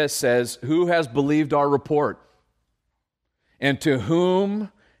Isaiah says, "Who has believed our report? And to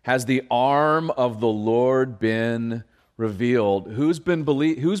whom has the arm of the Lord been revealed?" Who's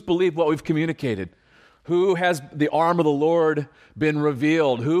believed what we've communicated? Who has the arm of the Lord been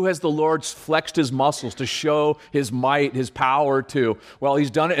revealed? Who has the Lord flexed His muscles to show His might, His power to? Well, He's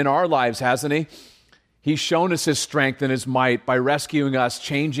done it in our lives, hasn't He? He's shown us His strength and His might by rescuing us,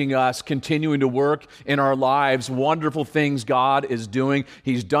 changing us, continuing to work in our lives. Wonderful things God is doing.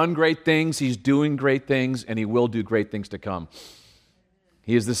 He's done great things, He's doing great things, and He will do great things to come.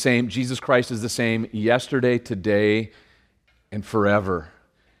 He is the same. Jesus Christ is the same yesterday, today, and forever.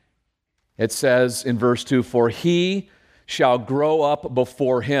 It says in verse 2, "For He shall grow up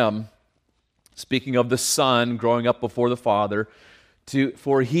before Him," speaking of the Son growing up before the Father,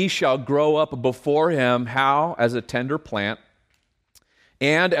 "for He shall grow up before Him," how? "As a tender plant,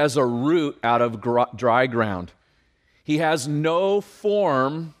 and as a root out of dry ground. He has no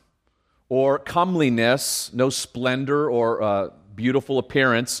form or comeliness, no splendor or beautiful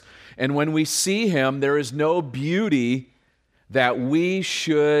appearance. And when we see Him, there is no beauty that we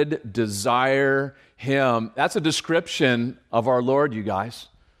should desire Him." That's a description of our Lord, you guys.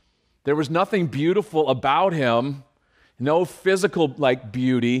 There was nothing beautiful about Him, no physical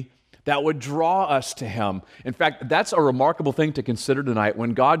beauty, that would draw us to him. In fact, that's a remarkable thing to consider tonight.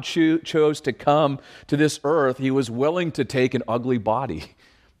 When God chose to come to this earth, he was willing to take an ugly body.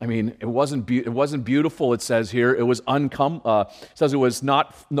 I mean, it wasn't beautiful, it says here. It was it says it was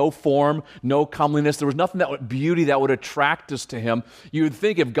no form, no comeliness. There was nothing beauty that would attract us to him. You would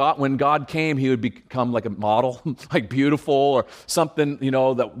think when God came, he would become like a model, like beautiful or something,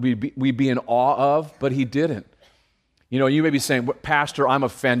 that we'd be in awe of, but he didn't. You may be saying, Pastor, I'm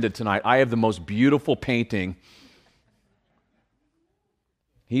offended tonight. I have the most beautiful painting.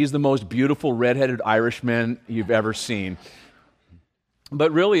 He's the most beautiful redheaded Irishman you've ever seen.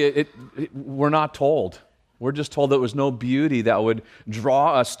 But really, we're not told. We're just told there was no beauty that would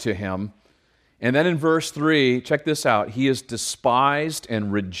draw us to him. And then in verse 3, check this out. He is despised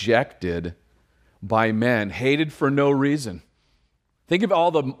and rejected by men, hated for no reason. Think of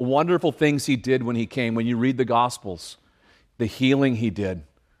all the wonderful things he did when he came. When you read the Gospels, the healing he did,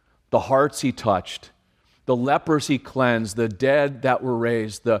 the hearts he touched, the lepers he cleansed, the dead that were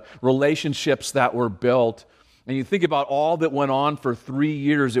raised, the relationships that were built. And you think about all that went on for 3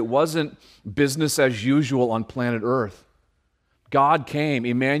 years. It wasn't business as usual on planet Earth. God came,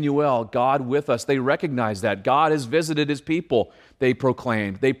 Emmanuel, God with us. They recognized that. God has visited his people, they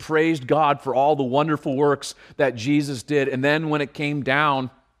proclaimed. They praised God for all the wonderful works that Jesus did. And then when it came down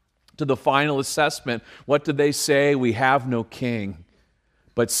to the final assessment, what did they say? We have no king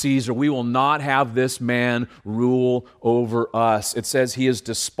but Caesar. We will not have this man rule over us. It says he is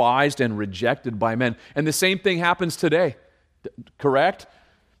despised and rejected by men. And the same thing happens today, correct?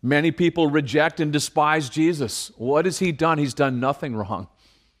 Many people reject and despise Jesus. What has he done? He's done nothing wrong.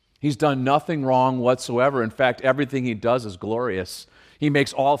 He's done nothing wrong whatsoever. In fact, everything he does is glorious. He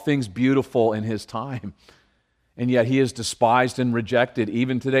makes all things beautiful in his time. And yet he is despised and rejected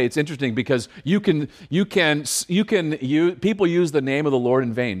even today. It's interesting because people use the name of the Lord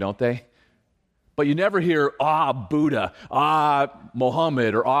in vain, don't they? But you never hear, Buddha,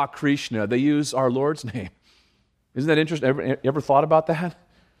 Muhammad, or Krishna. They use our Lord's name. Isn't that interesting? Ever thought about that?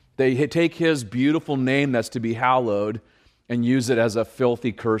 They take his beautiful name that's to be hallowed and use it as a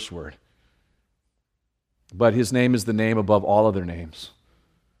filthy curse word. But his name is the name above all other names.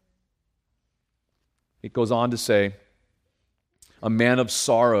 It goes on to say, a man of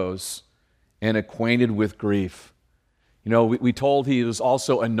sorrows and acquainted with grief. We told he was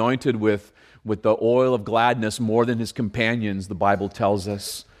also anointed with the oil of gladness more than his companions, the Bible tells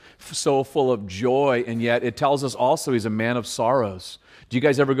us. So full of joy, and yet it tells us also he's a man of sorrows. Do you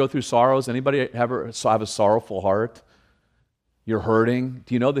guys ever go through sorrows? Anybody ever have a sorrowful heart? You're hurting.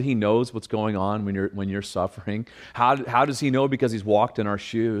 Do you know that he knows what's going on when you're suffering? How does he know? Because he's walked in our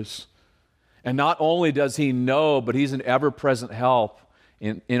shoes. And not only does he know, but he's an ever-present help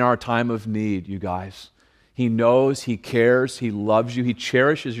in our time of need, you guys. He knows, he cares, he loves you, he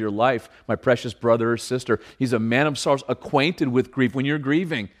cherishes your life, my precious brother or sister. He's a man of sorrows, acquainted with grief when you're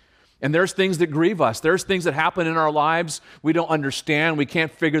grieving. And there's things that grieve us. There's things that happen in our lives we don't understand, we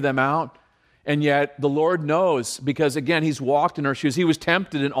can't figure them out. And yet the Lord knows because, again, he's walked in our shoes. He was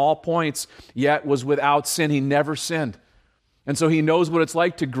tempted in all points, yet was without sin. He never sinned. And so he knows what it's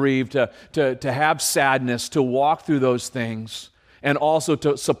like to grieve, to have sadness, to walk through those things, and also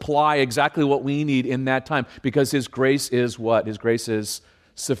to supply exactly what we need in that time, because his grace is what? His grace is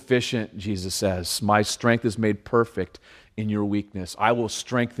sufficient, Jesus says. My strength is made perfect in your weakness. I will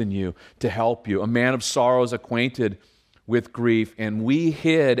strengthen you to help you. A man of sorrows, acquainted with grief, and we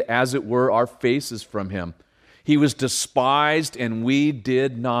hid, as it were, our faces from him. He was despised, and we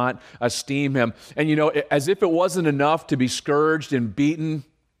did not esteem him. And as if it wasn't enough to be scourged and beaten,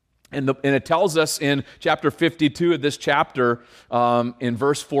 and it tells us in chapter 52 of this chapter, in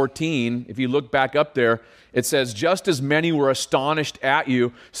verse 14, if you look back up there, it says, just as many were astonished at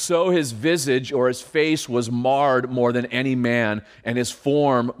you, so his visage or his face was marred more than any man, and his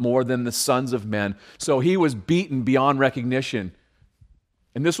form more than the sons of men. So he was beaten beyond recognition.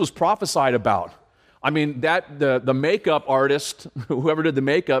 And this was prophesied about. I mean, the makeup artist, whoever did the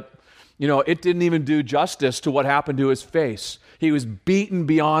makeup, it didn't even do justice to what happened to his face. He was beaten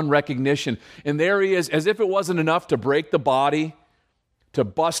beyond recognition. And there he is, as if it wasn't enough to break the body, to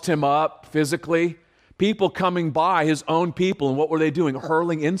bust him up physically. People coming by, his own people, and what were they doing?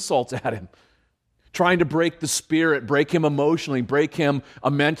 Hurling insults at him, trying to break the spirit, break him emotionally, break him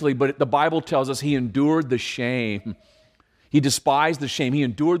mentally. But the Bible tells us he endured the shame. He despised the shame. He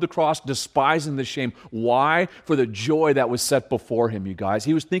endured the cross, despising the shame. Why? For the joy that was set before him, you guys.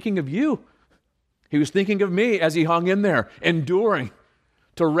 He was thinking of you. He was thinking of me as he hung in there, enduring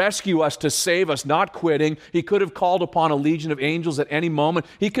to rescue us, to save us, not quitting. He could have called upon a legion of angels at any moment.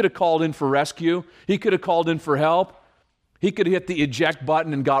 He could have called in for rescue. He could have called in for help. He could have hit the eject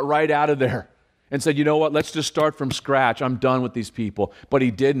button and got right out of there and said, you know what, let's just start from scratch. I'm done with these people. But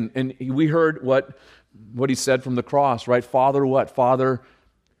he didn't. And we heard what he said from the cross, right? Father, what? Father,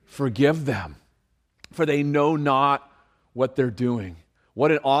 forgive them, for they know not what they're doing.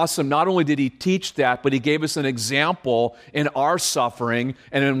 What an awesome, not only did he teach that, but he gave us an example in our suffering.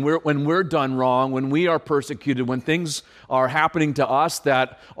 And when we're done wrong, when we are persecuted, when things are happening to us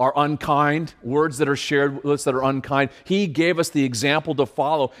that are unkind, words that are shared with us that are unkind, he gave us the example to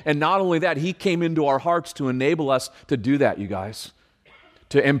follow. And not only that, he came into our hearts to enable us to do that, you guys,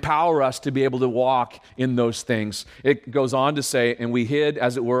 to empower us to be able to walk in those things. It goes on to say, and we hid,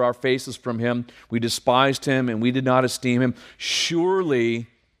 as it were, our faces from him. We despised him, and we did not esteem him. Surely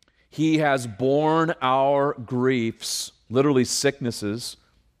he has borne our griefs, literally sicknesses,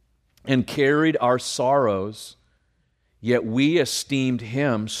 and carried our sorrows, yet we esteemed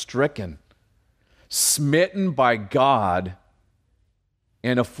him stricken, smitten by God,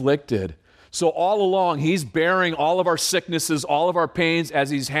 and afflicted. So all along, he's bearing all of our sicknesses, all of our pains as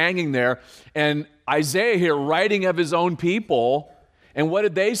he's hanging there. And Isaiah here, writing of his own people, and what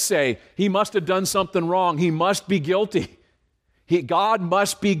did they say? He must have done something wrong. He must be guilty. God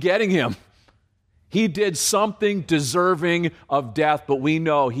must be getting him. He did something deserving of death, but we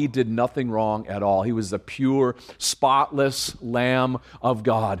know he did nothing wrong at all. He was the pure, spotless Lamb of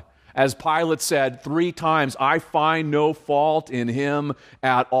God. As Pilate said 3 times, I find no fault in him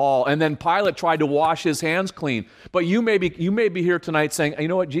at all. And then Pilate tried to wash his hands clean. But you may be here tonight saying, you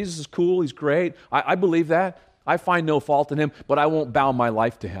know what, Jesus is cool, he's great. I believe that. I find no fault in him, but I won't bow my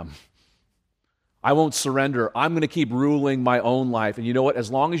life to him. I won't surrender. I'm going to keep ruling my own life. And you know what? As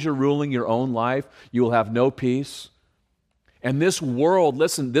long as you're ruling your own life, you will have no peace. And this world,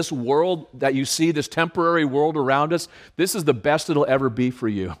 listen, this world that you see, this temporary world around us, this is the best it'll ever be for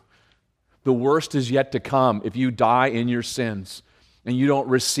you. The worst is yet to come if you die in your sins and you don't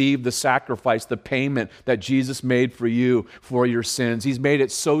receive the sacrifice, the payment that Jesus made for you for your sins. He's made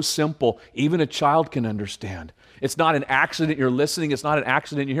it so simple, even a child can understand. It's not an accident you're listening. It's not an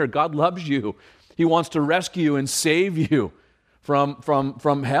accident you're here. God loves you. He wants to rescue you and save you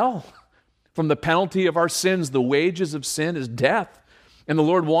from hell, from the penalty of our sins. The wages of sin is death. And the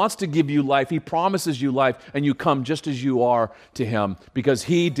Lord wants to give you life. He promises you life, and you come just as you are to him. Because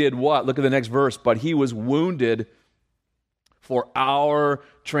he did what? Look at the next verse. But he was wounded for our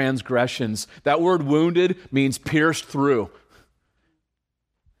transgressions. That word wounded means pierced through.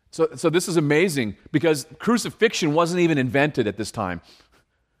 So this is amazing, because crucifixion wasn't even invented at this time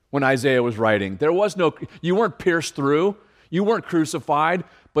when Isaiah was writing. You weren't pierced through. You weren't crucified.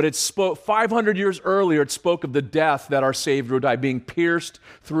 But it spoke 500 years earlier, it spoke of the death that our Savior would die, being pierced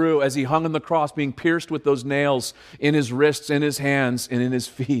through as he hung on the cross, being pierced with those nails in his wrists, in his hands, and in his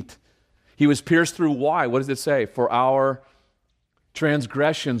feet. He was pierced through. Why? What does it say? For our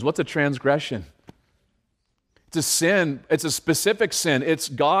transgressions. What's a transgression? It's a sin. It's a specific sin. It's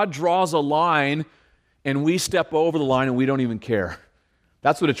God draws a line and we step over the line and we don't even care.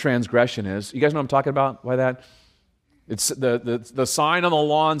 That's what a transgression is. You guys know what I'm talking about by that? It's the sign on the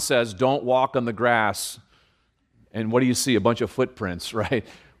lawn says, don't walk on the grass. And what do you see? A bunch of footprints, right?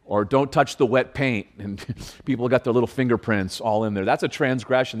 Or don't touch the wet paint. And people got their little fingerprints all in there. That's a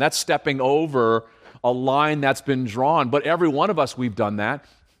transgression. That's stepping over a line that's been drawn. But every one of us, we've done that.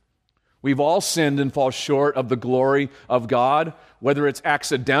 We've all sinned and fall short of the glory of God, whether it's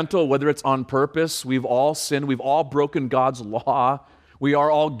accidental, whether it's on purpose. We've all sinned. We've all broken God's law. We are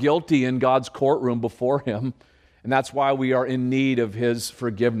all guilty in God's courtroom before him. And that's why we are in need of his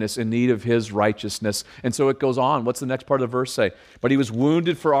forgiveness, in need of his righteousness. And so it goes on. What's the next part of the verse say? But he was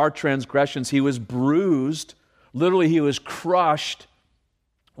wounded for our transgressions. He was bruised. Literally, he was crushed.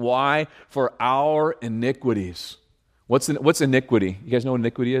 Why? For our iniquities. What's iniquity? You guys know what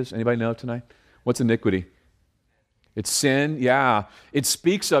iniquity is? Anybody know tonight? What's iniquity? It's sin. Yeah. It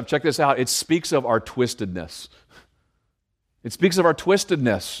speaks of, check this out, it speaks of our twistedness. It speaks of our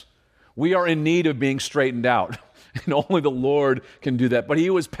twistedness. We are in need of being straightened out. And only the Lord can do that. But he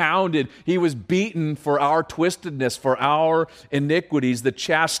was pounded. He was beaten for our twistedness, for our iniquities. The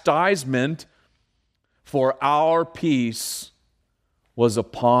chastisement for our peace was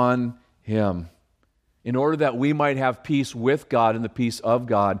upon him. In order that we might have peace with God and the peace of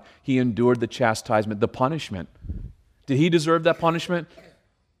God, he endured the chastisement, the punishment. Did he deserve that punishment?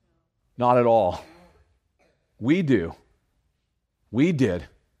 Not at all. We do. We did.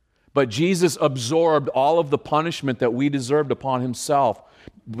 But Jesus absorbed all of the punishment that we deserved upon himself.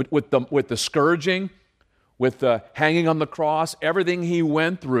 With the scourging, with the hanging on the cross, everything he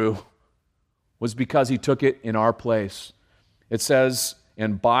went through was because he took it in our place. It says,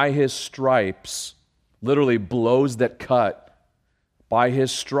 and by his stripes literally blows that cut. By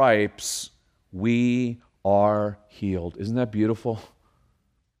his stripes, we are healed. Isn't that beautiful?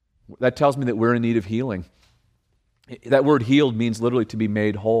 That tells me that we're in need of healing. That word healed means literally to be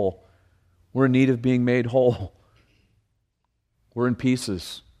made whole. We're in need of being made whole. We're in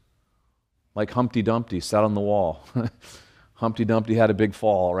pieces. Like Humpty Dumpty sat on the wall. Humpty Dumpty had a big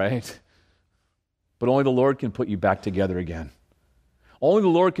fall, right? But only the Lord can put you back together again. Only the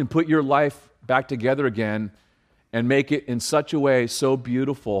Lord can put your life back together again and make it in such a way so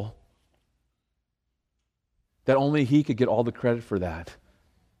beautiful that only He could get all the credit for that.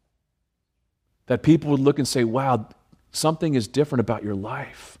 That people would look and say, wow, something is different about your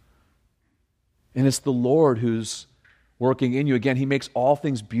life. And it's the Lord who's working in you. Again, He makes all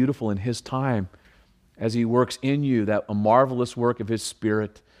things beautiful in His time as He works in you, that a marvelous work of His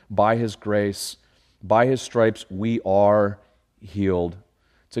Spirit by His grace. By His stripes, we are healed.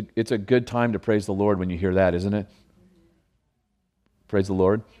 It's a good time to praise the Lord when you hear that, isn't it? Praise the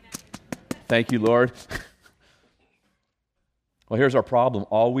Lord. Thank you, Lord. Well, here's our problem.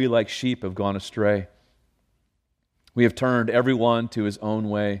 All we like sheep have gone astray. We have turned everyone to his own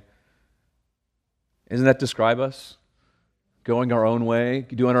way. Doesn't that describe us? Going our own way,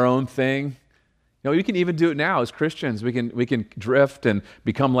 doing our own thing. We can even do it now as Christians. We can drift and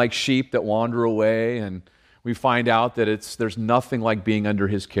become like sheep that wander away, and we find out that there's nothing like being under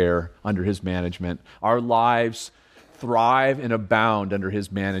His care, under His management. Our lives thrive and abound under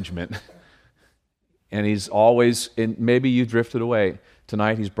His management. And He's always, and maybe you drifted away.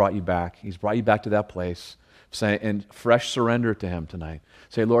 Tonight He's brought you back. He's brought you back to that place. And fresh surrender to Him tonight.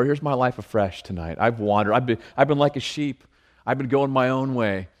 Say, Lord, here's my life afresh tonight. I've wandered. I've been like a sheep. I've been going my own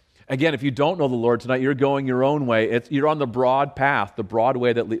way. Again, if you don't know the Lord tonight, you're going your own way. You're on the broad path, the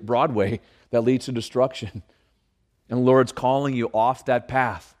Broadway that leads to destruction. And the Lord's calling you off that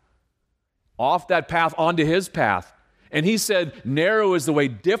path onto His path. And He said, narrow is the way,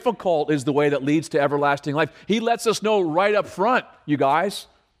 difficult is the way that leads to everlasting life. He lets us know right up front, you guys,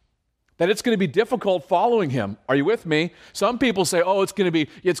 that it's going to be difficult following Him. Are you with me? Some people say, oh, it's going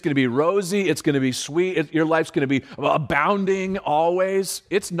to be rosy, it's going to be sweet, your life's going to be abounding always.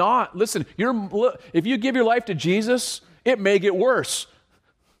 It's not. Listen, if you give your life to Jesus, it may get worse.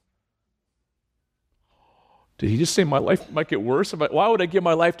 Did he just say my life might get worse? Why would I give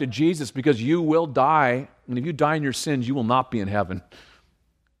my life to Jesus? Because you will die, and if you die in your sins, you will not be in heaven.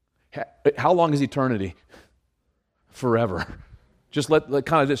 How long is eternity? Forever. Just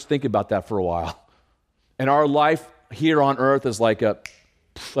just think about that for a while. And our life here on earth is like a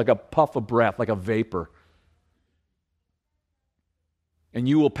puff of breath, like a vapor. And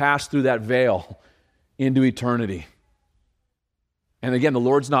you will pass through that veil into eternity. And again, the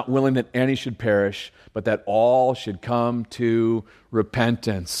Lord's not willing that any should perish, but that all should come to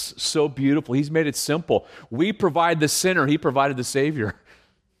repentance. So beautiful. He's made it simple. We provide the sinner. He provided the Savior.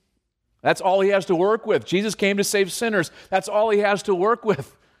 That's all He has to work with. Jesus came to save sinners. That's all He has to work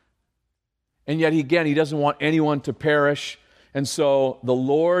with. And yet, again, He doesn't want anyone to perish. And so the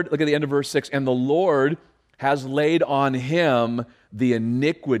Lord, look at the end of verse 6, and the Lord has laid on Him the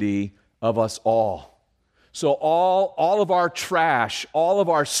iniquity of us all. So all of our trash, all of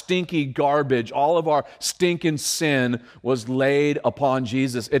our stinky garbage, all of our stinking sin was laid upon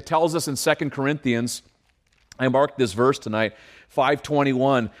Jesus. It tells us in 2 Corinthians, I marked this verse tonight,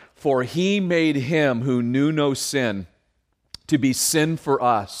 5:21, for He made Him who knew no sin to be sin for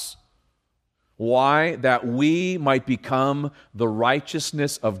us. Why? That we might become the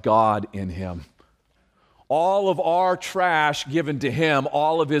righteousness of God in Him. All of our trash given to Him,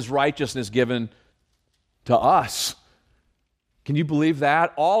 all of His righteousness given to us. Can you believe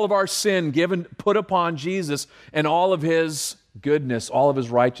that? All of our sin put upon Jesus, and all of His goodness, all of His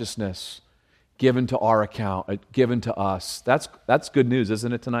righteousness given to our account, given to us. That's good news,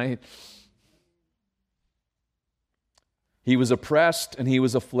 isn't it, tonight? He was oppressed and He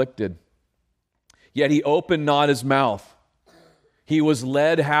was afflicted, yet He opened not His mouth. He was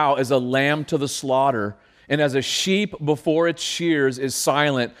led how? As a lamb to the slaughter, and as a sheep before its shears is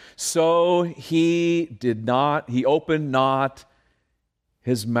silent, so He opened not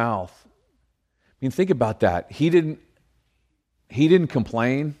His mouth. I mean, think about that. He didn't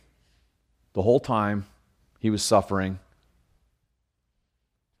complain the whole time He was suffering.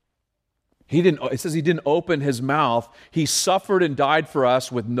 It says He didn't open His mouth. He suffered and died for us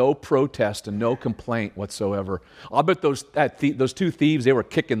with no protest and no complaint whatsoever. I'll bet those two thieves, they were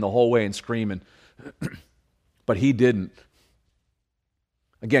kicking the whole way and screaming. But He didn't.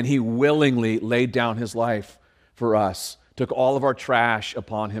 Again, He willingly laid down His life for us took all of our trash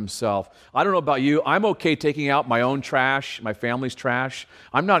upon himself. I don't know about you. I'm okay taking out my own trash, my family's trash.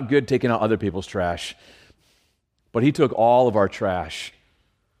 I'm not good taking out other people's trash. But he took all of our trash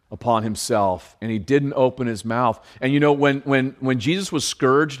upon himself, and he didn't open his mouth. And when Jesus was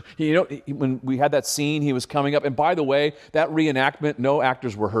scourged, when we had that scene, he was coming up. And by the way, that reenactment, no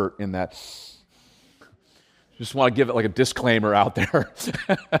actors were hurt in that. Just want to give it like a disclaimer out there.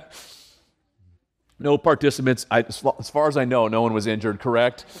 No participants, as far as I know, no one was injured,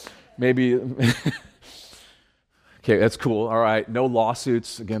 correct? Maybe. Okay, that's cool. All right, no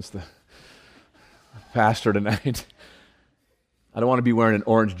lawsuits against the pastor tonight. I don't want to be wearing an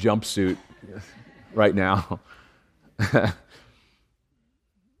orange jumpsuit right now.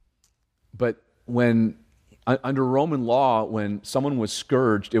 But under Roman law, when someone was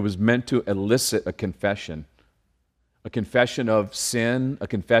scourged, it was meant to elicit a confession of sin, a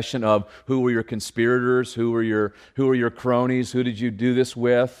confession of who were your conspirators, who were your cronies, who did you do this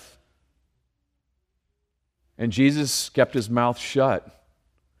with? And Jesus kept his mouth shut.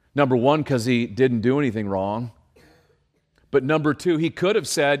 Number one, because he didn't do anything wrong. But number two, he could have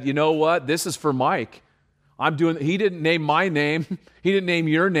said, you know what, this is for Mike. He didn't name my name. He didn't name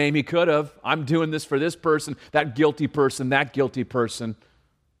your name. He could have. I'm doing this for this person, that guilty person, that guilty person.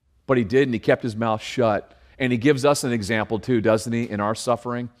 But he didn't. He kept his mouth shut. And he gives us an example too, doesn't he, in our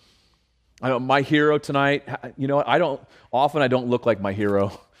suffering? I know my hero tonight, I don't look like my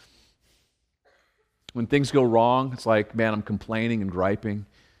hero. When things go wrong, it's like, man, I'm complaining and griping.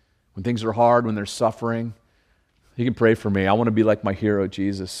 When things are hard, when there's suffering, you can pray for me. I want to be like my hero,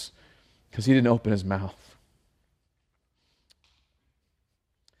 Jesus, because he didn't open his mouth.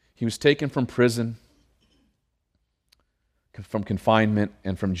 He was taken from prison, from confinement,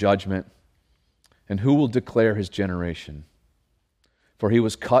 and from judgment. And who will declare his generation? For he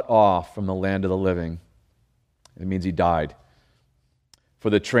was cut off from the land of the living. It means he died. For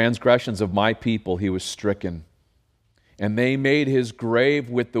the transgressions of my people he was stricken. And they made his grave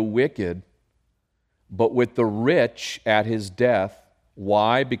with the wicked, but with the rich at his death.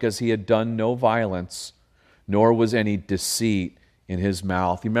 Why? Because he had done no violence, nor was any deceit in his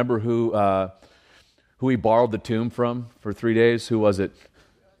mouth. You remember who he borrowed the tomb from for 3 days? Who was it?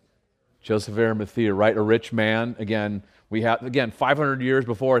 Joseph of Arimathea, right? A rich man. Again, 500 years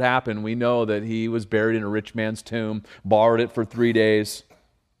before it happened, we know that he was buried in a rich man's tomb, borrowed it for 3 days.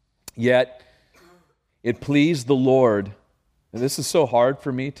 Yet, it pleased the Lord, and this is so hard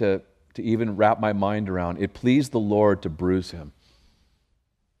for me to even wrap my mind around. It pleased the Lord to bruise him.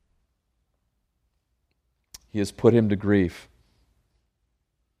 He has put him to grief.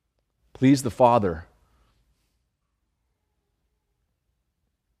 Please the Father.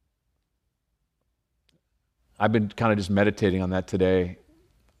 I've been kind of just meditating on that today.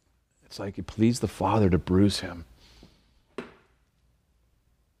 It's like it pleased the Father to bruise him.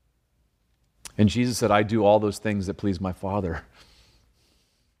 And Jesus said, I do all those things that please my Father.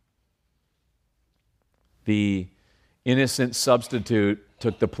 The innocent substitute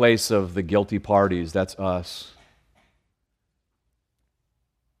took the place of the guilty parties. That's us.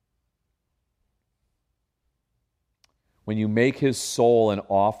 When you make his soul an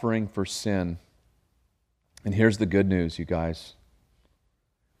offering for sin, and here's the good news, you guys.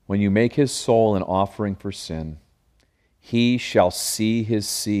 When you make his soul an offering for sin, he shall see his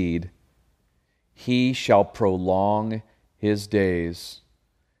seed. He shall prolong his days,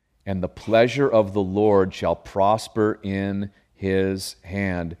 and the pleasure of the Lord shall prosper in his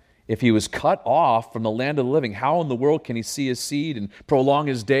hand. If he was cut off from the land of the living, how in the world can he see his seed and prolong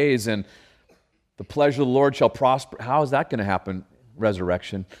his days, and the pleasure of the Lord shall prosper? How is that going to happen?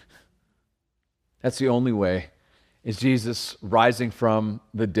 Resurrection. That's the only way, is Jesus rising from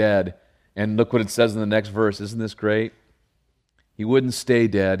the dead. And look what it says in the next verse. Isn't this great? He wouldn't stay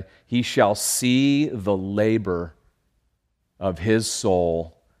dead. He shall see the labor of his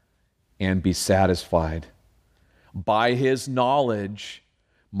soul and be satisfied. By his knowledge,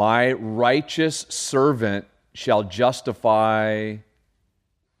 my righteous servant shall justify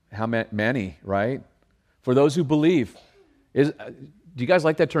how many, right? For those who believe. Do you guys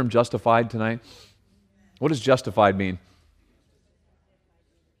like that term justified tonight? What does justified mean?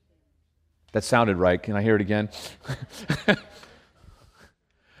 That sounded right. Can I hear it again?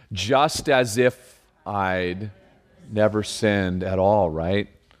 Just as if I'd never sinned at all, right?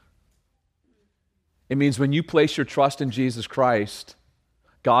 It means when you place your trust in Jesus Christ,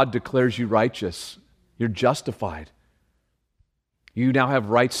 God declares you righteous. You're justified. You now have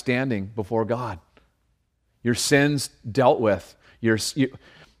right standing before God. Your sins dealt with. Your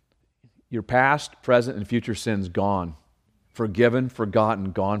past, present, and future sins gone. Forgiven,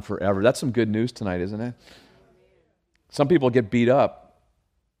 forgotten, gone forever. That's some good news tonight, isn't it? Some people get beat up.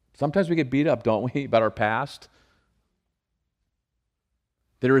 Sometimes we get beat up, don't we, about our past?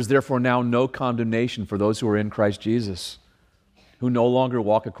 There is therefore now no condemnation for those who are in Christ Jesus, who no longer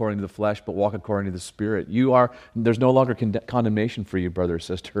walk according to the flesh, but walk according to the Spirit. There's no longer condemnation for you, brother or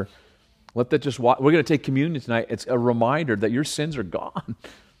sister. Let that just we're going to take communion tonight. It's a reminder that your sins are gone.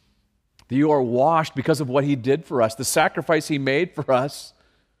 That you are washed because of what He did for us. The sacrifice He made for us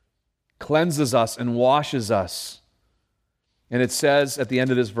cleanses us and washes us. And it says at the end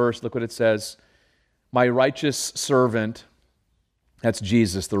of this verse, look what it says, my righteous servant, that's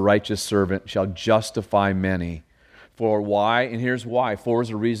Jesus, the righteous servant, shall justify many. For why? And here's why. For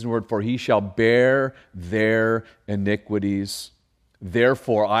is a reason word, for He shall bear their iniquities.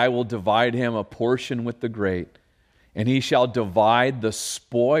 Therefore I will divide him a portion with the great, and he shall divide the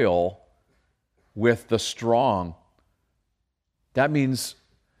spoil with the strong. That means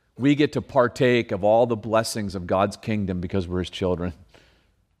we get to partake of all the blessings of God's kingdom because we're His children.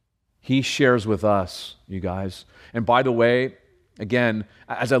 He shares with us, you guys. And by the way, again,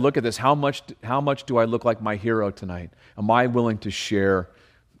 as I look at this, how much do I look like my hero tonight? Am I willing to share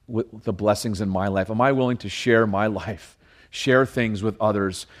with the blessings in my life? Am I willing to share my life? Share things with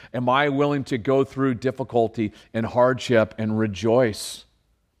others? Am I willing to go through difficulty and hardship and rejoice?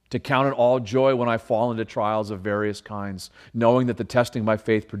 To count it all joy when I fall into trials of various kinds, knowing that the testing of my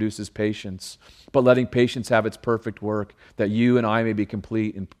faith produces patience, but letting patience have its perfect work, that you and I may be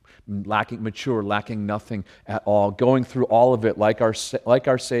complete and mature, lacking nothing at all, going through all of it like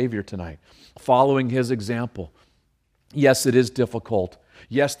our Savior tonight, following His example. Yes, it is difficult.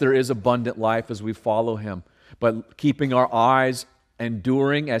 Yes, there is abundant life as we follow Him, but keeping our eyes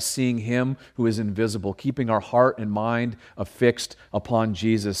enduring as seeing Him who is invisible, keeping our heart and mind affixed upon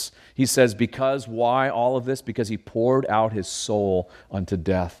Jesus. He says, because why all of this? Because He poured out His soul unto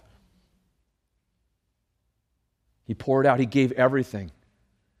death. He poured out, He gave everything.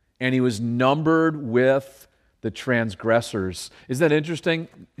 And He was numbered with the transgressors. Isn't that interesting?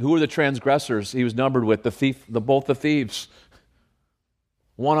 Who are the transgressors He was numbered with? Both the thieves.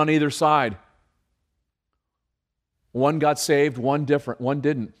 One on either side. One got saved, one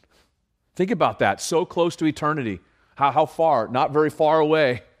didn't. Think about that. So close to eternity. How far? Not very far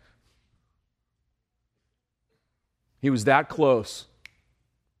away. He was that close.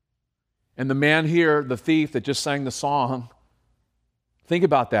 And the man here, the thief that just sang the song, think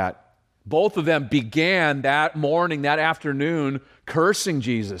about that. Both of them began that morning, that afternoon, cursing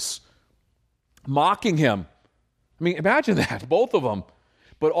Jesus, mocking Him. I mean, imagine that, both of them.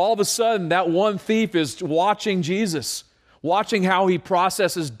 But all of a sudden, that one thief is watching Jesus, watching how He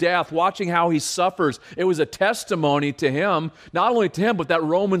processes death, watching how He suffers. It was a testimony to him, not only to him, but that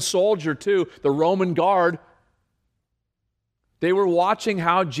Roman soldier too, the Roman guard. They were watching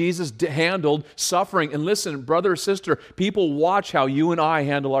how Jesus handled suffering. And listen, brother or sister, people watch how you and I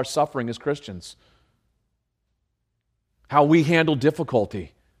handle our suffering as Christians. How we handle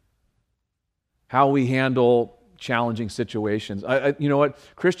difficulty. How we handle challenging situations. You know what?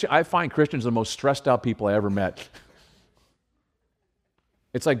 I find Christians are the most stressed out people I ever met.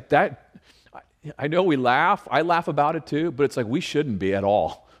 It's like that. I know we laugh. I laugh about it too, but it's like we shouldn't be at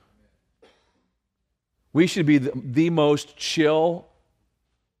all. We should be the most chill,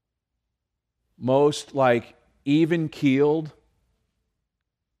 most like even-keeled,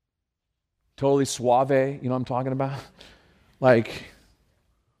 totally suave, you know what I'm talking about? Like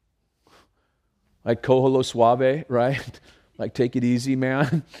Koholo Suave, right? Like take it easy,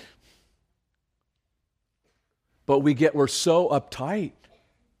 man. But we're so uptight.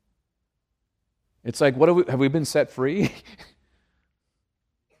 It's like, have we been set free?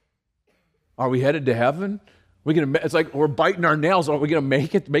 Are we headed to heaven? It's like we're biting our nails. Are we going to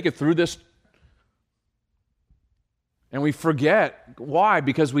make it through this? And we forget. Why?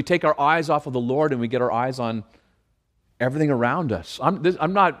 Because we take our eyes off of the Lord and we get our eyes on everything around us.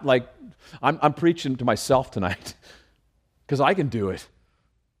 I'm preaching to myself tonight because I can do it.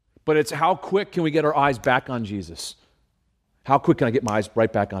 But it's how quick can we get our eyes back on Jesus? How quick can I get my eyes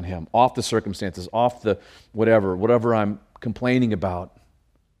right back on Him? Off the circumstances, off the whatever I'm complaining about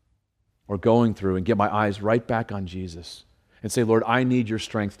or going through, and get my eyes right back on Jesus and say, Lord, I need your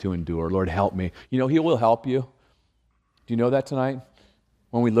strength to endure. Lord, help me. You know, He will help you. Do you know that tonight?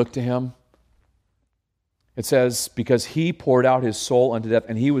 When we look to Him, it says, because He poured out His soul unto death,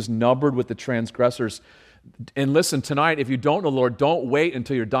 and He was numbered with the transgressors. And listen, tonight, if you don't know the Lord, don't wait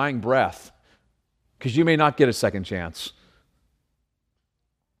until your dying breath, because you may not get a second chance.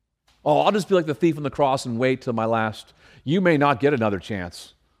 Oh, I'll just be like the thief on the cross and wait till my last. You may not get another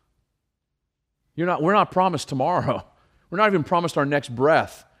chance. We're not promised tomorrow. We're not even promised our next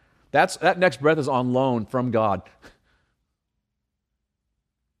breath. That next breath is on loan from God.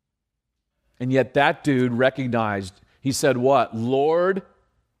 And yet that dude recognized, he said what? Lord,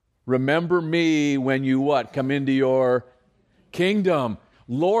 remember me when you what? Come into your kingdom.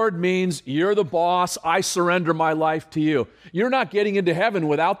 Lord means you're the boss. I surrender my life to you. You're not getting into heaven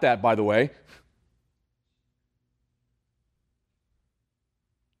without that, by the way.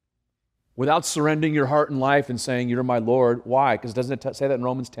 Without surrendering your heart and life and saying, you're my Lord. Why? Because doesn't it say that in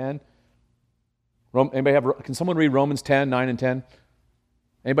Romans 10? Can someone read Romans 10, 9 and 10?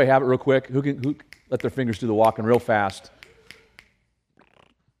 Anybody have it real quick? Who let their fingers do the walking real fast?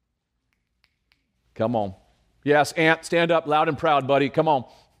 Come on. Yes, Ant, stand up loud and proud, buddy. Come on.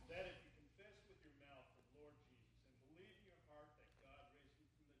 That if you confess with your mouth the Lord Jesus and believe in your heart that God raised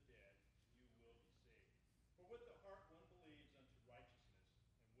him from the dead, you will be saved. For with the heart one believes unto righteousness,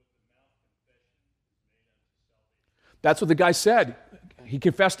 and with the mouth confession is made unto salvation. That's what the guy said. He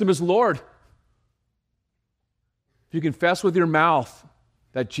confessed him as Lord. If you confess with your mouth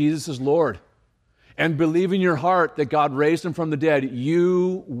that Jesus is Lord and believe in your heart that God raised him from the dead,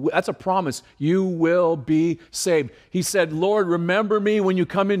 that's a promise, you will be saved. He said, Lord, remember me when you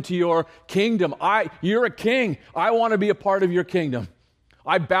come into your kingdom. You're a king. I want to be a part of your kingdom.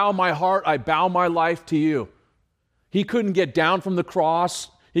 I bow my heart, I bow my life to you. He couldn't get down from the cross.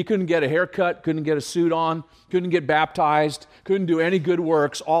 He couldn't get a haircut, couldn't get a suit on, couldn't get baptized, couldn't do any good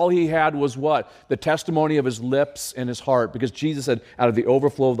works. All he had was what? The testimony of his lips and his heart, because Jesus said, out of the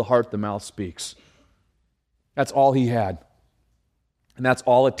overflow of the heart, the mouth speaks. That's all he had. And that's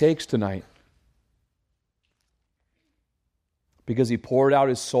all it takes tonight. Because he poured out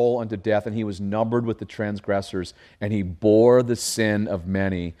his soul unto death, and he was numbered with the transgressors, and he bore the sin of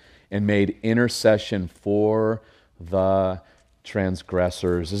many and made intercession for the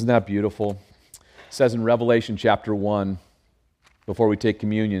transgressors. Isn't that beautiful? It says in Revelation chapter 1, before we take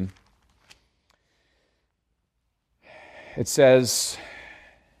communion, it says,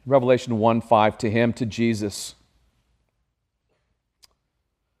 Revelation 1:5, to him, to Jesus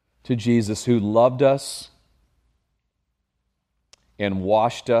who loved us and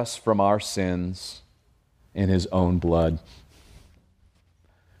washed us from our sins in his own blood. Isn't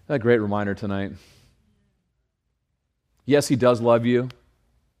that a great reminder tonight? Yes, he does love you.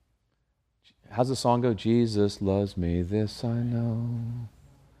 How's the song go? Jesus loves me, this I know,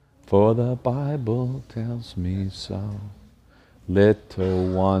 for the Bible tells me so.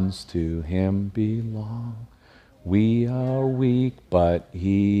 Little ones to him belong. We are weak, but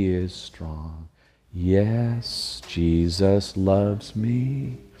he is strong. Yes, Jesus loves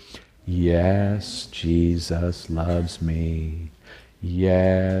me. Yes, Jesus loves me.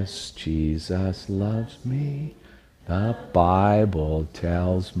 Yes, Jesus loves me. The Bible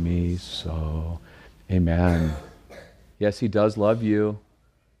tells me so. Amen. Yes, he does love you.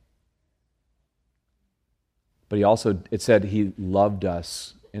 But he also, it said he loved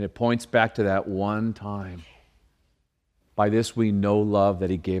us. And it points back to that one time. By this we know love, that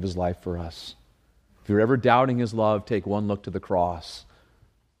he gave his life for us. If you're ever doubting his love, take one look to the cross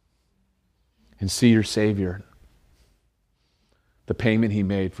and see your Savior. The payment he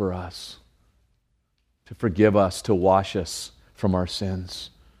made for us. To forgive us, to wash us from our sins.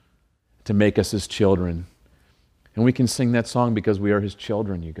 To make us his children. And we can sing that song because we are his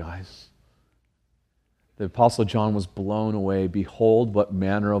children, you guys. The Apostle John was blown away. Behold, what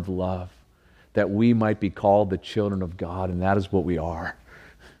manner of love, that we might be called the children of God, and that is what we are.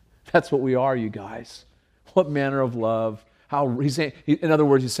 That's what we are, you guys. What manner of love. In other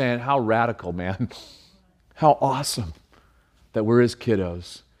words, he's saying, how radical, man. How awesome that we're his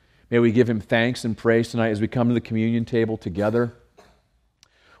kiddos. May we give him thanks and praise tonight as we come to the communion table together.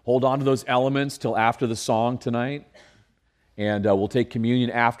 Hold on to those elements till after the song tonight. And we'll take communion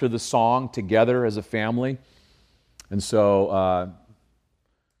after the song together as a family. And so,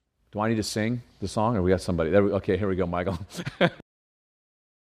 do I need to sing the song, or we got somebody? Okay, here we go, Michael.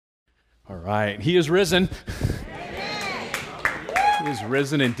 All right. He is risen. Amen. He is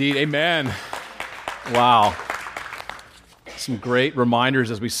risen indeed. Amen. Wow. Some great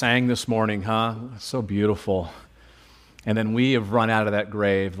reminders as we sang this morning, huh? So beautiful. And then we have run out of that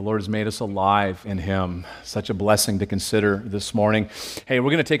grave. The Lord has made us alive in him. Such a blessing to consider this morning. Hey, we're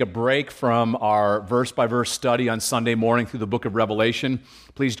going to take a break from our verse-by-verse study on Sunday morning through the book of Revelation.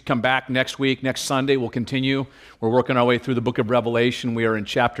 Please come back next week. Next Sunday, we'll continue. We're working our way through the book of Revelation. We are in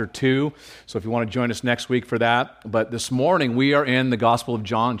chapter 2, so if you want to join us next week for that. But this morning, we are in the Gospel of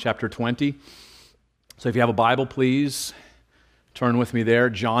John, chapter 20. So if you have a Bible, please turn with me there.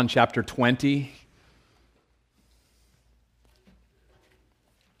 John, chapter 20.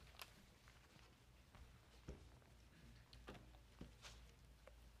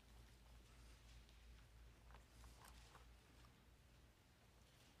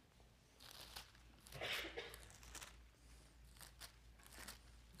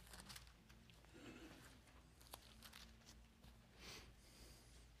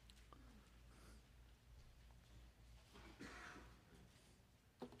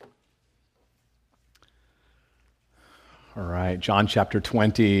 All right, John chapter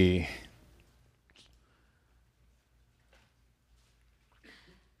 20.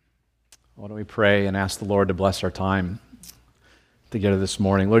 Why don't we pray and ask the Lord to bless our time together this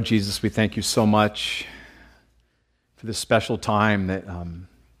morning. Lord Jesus, we thank you so much for this special time that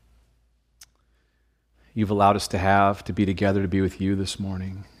you've allowed us to have, to be together, to be with you this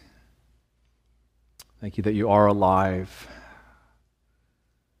morning. Thank you that you are alive,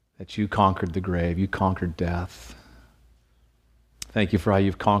 that you conquered the grave, you conquered death. Thank you for how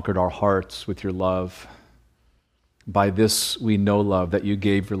you've conquered our hearts with your love. By this we know love, that you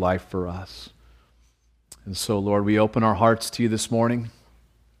gave your life for us. And so, Lord, we open our hearts to you this morning.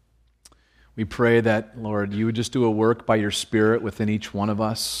 We pray that, Lord, you would just do a work by your Spirit within each one of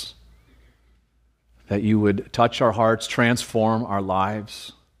us, that you would touch our hearts, transform our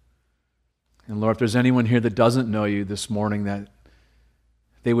lives. And Lord, if there's anyone here that doesn't know you this morning, that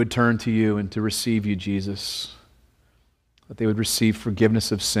they would turn to you and to receive you, Jesus, that they would receive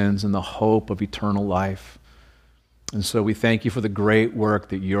forgiveness of sins and the hope of eternal life. And so we thank you for the great work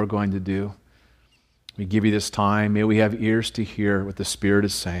that you're going to do. We give you this time. May we have ears to hear what the Spirit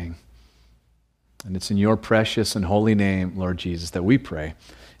is saying. And it's in your precious and holy name, Lord Jesus, that we pray.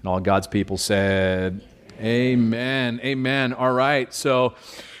 And all God's people said, amen. Amen. All right. So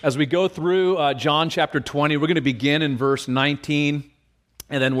as we go through John chapter 20, we're going to begin in verse 19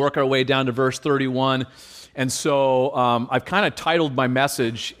 and then work our way down to verse 31. And so I've kind of titled my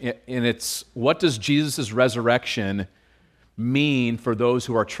message, and it's, what does Jesus' resurrection mean for those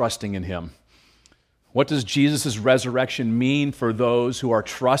who are trusting in him? What does Jesus' resurrection mean for those who are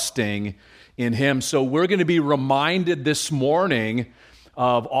trusting in him? So we're going to be reminded this morning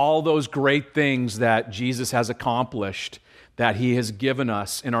of all those great things that Jesus has accomplished, that he has given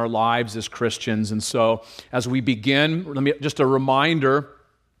us in our lives as Christians. And so as we begin, just a reminder,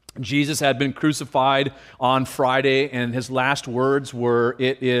 Jesus had been crucified on Friday, and his last words were,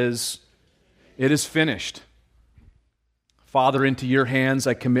 it is finished. Father, into your hands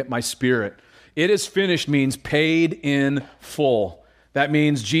I commit my spirit. It is finished means paid in full. That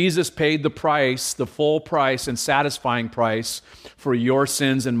means Jesus paid the price, the full price and satisfying price for your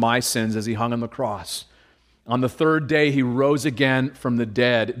sins and my sins as he hung on the cross. On the third day, he rose again from the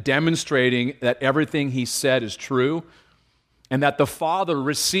dead, demonstrating that everything he said is true, and that the Father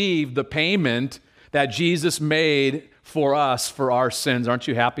received the payment that Jesus made for us for our sins. Aren't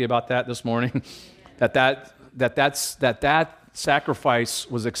you happy about that this morning? that sacrifice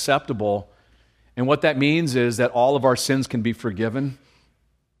was acceptable. And what that means is that all of our sins can be forgiven.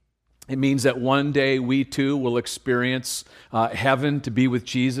 It means that one day we too will experience heaven to be with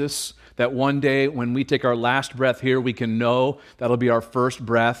Jesus. That one day when we take our last breath here, we can know that'll be our first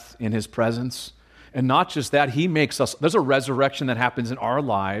breath in his presence. And not just that, he makes us, there's a resurrection that happens in our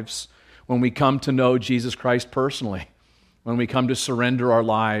lives when we come to know Jesus Christ personally, when we come to surrender our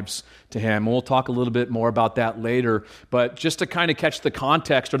lives to him. And we'll talk a little bit more about that later. But just to kind of catch the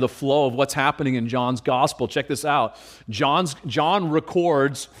context or the flow of what's happening in John's gospel, check this out. John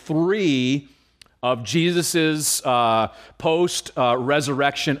records 3 of Jesus's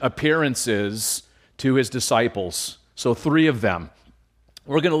post-resurrection appearances to his disciples. So 3 of them.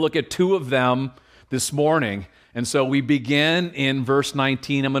 We're going to look at 2 of them this morning. And so we begin in verse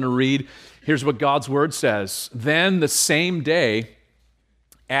 19. I'm going to read. Here's what God's word says. Then the same day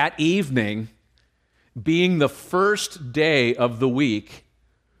at evening, being the first day of the week,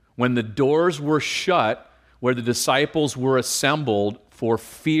 when the doors were shut where the disciples were assembled for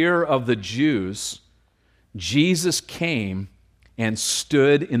fear of the Jews, Jesus came and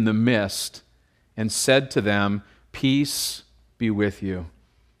stood in the midst and said to them, "Peace be with you."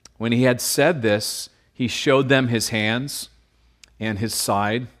 When he had said this, he showed them his hands and his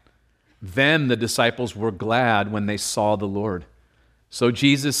side. Then the disciples were glad when they saw the Lord. So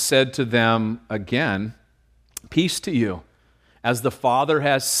Jesus said to them again, "Peace to you. As the Father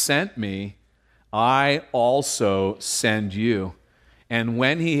has sent me, I also send you." And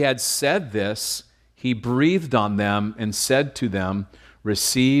when he had said this, he breathed on them and said to them,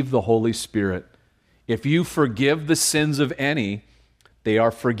 "Receive the Holy Spirit. If you forgive the sins of any, they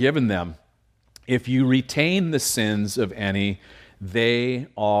are forgiven them. If you retain the sins of any, they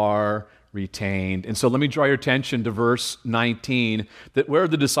are retained." And so let me draw your attention to verse 19. Where are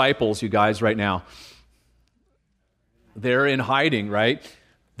the disciples, you guys, right now? They're in hiding, right?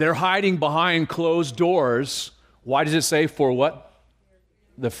 They're hiding behind closed doors. Why does it say for what?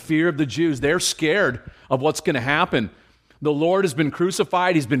 The fear of the Jews. They're scared of what's going to happen. The Lord has been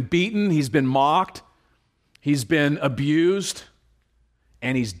crucified. He's been beaten. He's been mocked. He's been abused.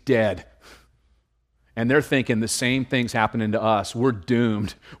 And he's dead. And they're thinking the same thing's happening to us. We're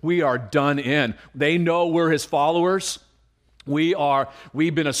doomed. We are done in. They know we're his followers.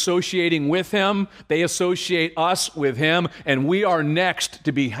 We've been associating with him. They associate us with him, and we are next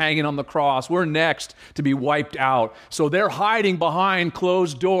to be hanging on the cross. We're next to be wiped out. So they're hiding behind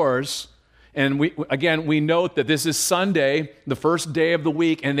closed doors. And we note that this is Sunday, the first day of the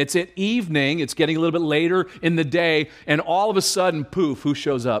week, and it's at evening. It's getting a little bit later in the day, and all of a sudden, poof, who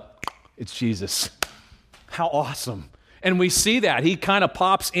shows up? It's Jesus. How awesome. And we see that. He kind of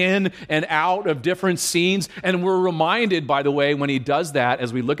pops in and out of different scenes. And we're reminded, by the way, when he does that,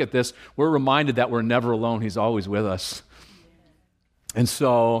 as we look at this, we're reminded that we're never alone. He's always with us. And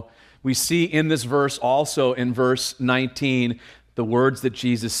so we see in this verse also, in verse 19, the words that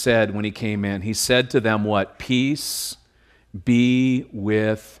Jesus said when he came in. He said to them what? Peace be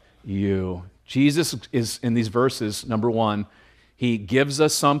with you. Jesus is, in these verses, number one, he gives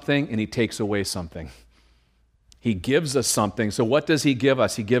us something and he takes away something. He gives us something. So what does he give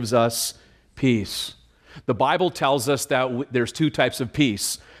us? He gives us peace. The Bible tells us that there's two types of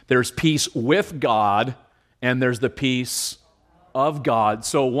peace. There's peace with God, and there's the peace of God.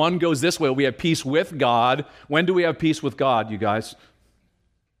 So one goes this way. We have peace with God. When do we have peace with God, you guys?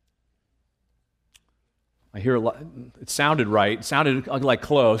 I hear a lot. It sounded right. It sounded like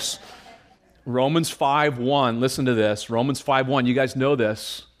close. Romans 5:1. Listen to this. Romans 5:1. You guys know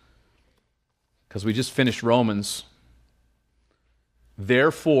this, because we just finished Romans.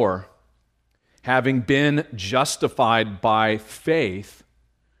 Therefore, having been justified by faith,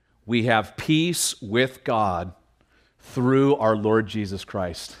 we have peace with God through our Lord Jesus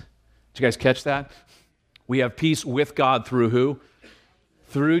Christ. Did you guys catch that? We have peace with God through who?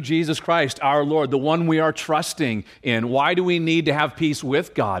 Through Jesus Christ, our Lord, the one we are trusting in. Why do we need to have peace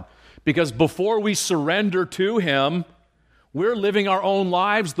with God? Because before we surrender to him, we're living our own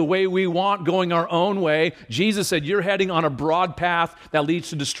lives the way we want, going our own way. Jesus said, you're heading on a broad path that leads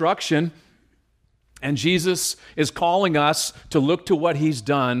to destruction. And Jesus is calling us to look to what he's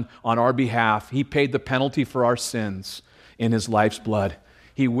done on our behalf. He paid the penalty for our sins in his life's blood.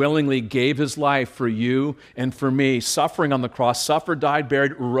 He willingly gave his life for you and for me, suffering on the cross, suffered, died,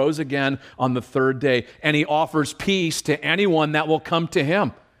 buried, rose again on the third day. And he offers peace to anyone that will come to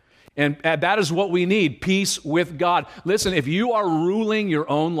him. And that is what we need, peace with God. Listen, if you are ruling your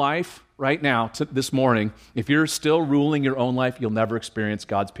own life right now, this morning, if you're still ruling your own life, you'll never experience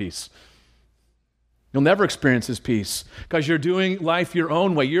God's peace. You'll never experience his peace because you're doing life your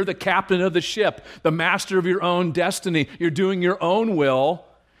own way. You're the captain of the ship, the master of your own destiny. You're doing your own will.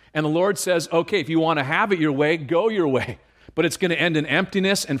 And the Lord says, okay, if you want to have it your way, go your way. But it's going to end in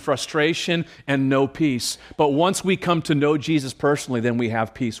emptiness and frustration and no peace. But once we come to know Jesus personally, then we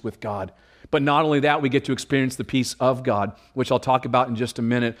have peace with God. But not only that, we get to experience the peace of God, which I'll talk about in just a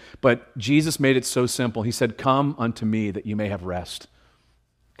minute. But Jesus made it so simple. He said, come unto me that you may have rest.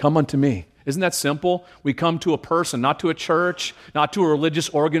 Come unto me. Isn't that simple? We come to a person, not to a church, not to a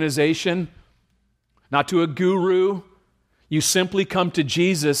religious organization, not to a guru. You simply come to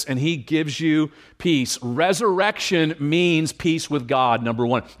Jesus and he gives you peace. Resurrection means peace with God, number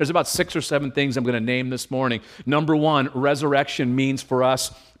one. There's about 6 or 7 things I'm going to name this morning. Number one, resurrection means for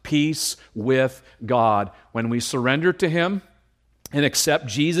us peace with God. When we surrender to him and accept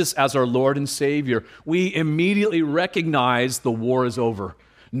Jesus as our Lord and Savior, we immediately recognize the war is over.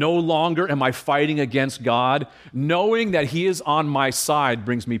 No longer am I fighting against God. Knowing that he is on my side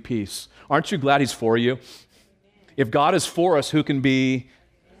brings me peace. Aren't you glad he's for you? If God is for us, who can be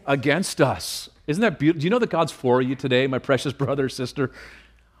against us? Isn't that beautiful? Do you know that God's for you today, my precious brother or sister?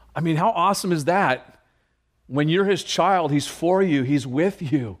 I mean, how awesome is that? When you're his child, he's for you, he's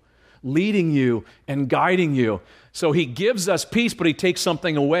with you, leading you and guiding you. So he gives us peace, but he takes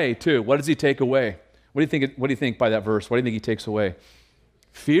something away too. What does he take away? What do you think by that verse? What do you think he takes away?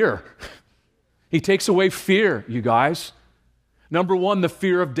 Fear. He takes away fear, you guys. Number one, the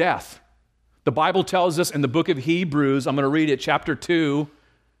fear of death. The Bible tells us in the book of Hebrews, I'm going to read it, chapter 2,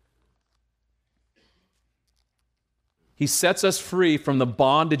 he sets us free from the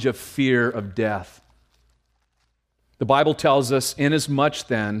bondage of fear of death. The Bible tells us, inasmuch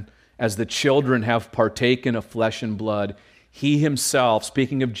then as the children have partaken of flesh and blood, he himself,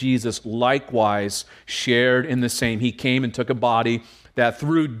 speaking of Jesus, likewise shared in the same. He came and took a body that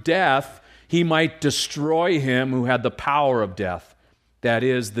through death he might destroy him who had the power of death, that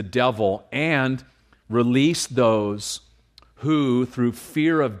is, the devil, and release those who, through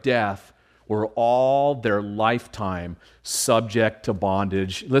fear of death, were all their lifetime subject to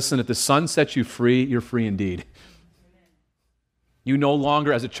bondage. Listen, if the Son sets you free, you're free indeed. You no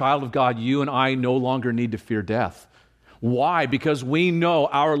longer, as a child of God, you and I no longer need to fear death. Why? Because we know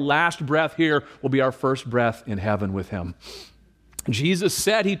our last breath here will be our first breath in heaven with him. Jesus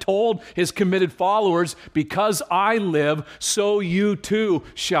said, he told his committed followers, because I live, so you too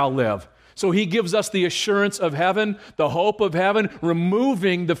shall live. So he gives us the assurance of heaven, the hope of heaven,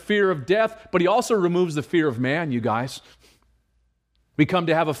 removing the fear of death, but he also removes the fear of man, you guys. We come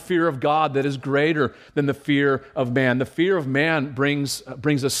to have a fear of God that is greater than the fear of man. The fear of man brings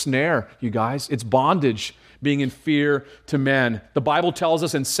a snare, you guys. It's bondage, being in fear to men. The Bible tells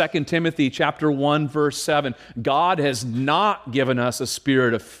us in 2 Timothy chapter 1, verse 7, God has not given us a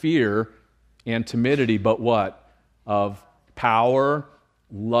spirit of fear and timidity, but what? Of power,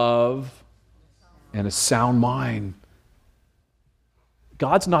 love, and a sound mind.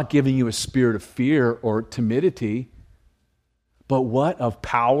 God's not giving you a spirit of fear or timidity, but what? Of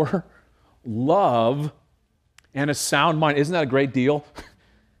power, love, and a sound mind. Isn't that a great deal?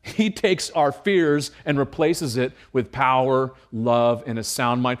 He takes our fears and replaces it with power, love, and a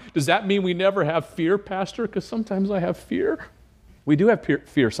sound mind. Does that mean we never have fear, Pastor? Because sometimes I have fear. We do have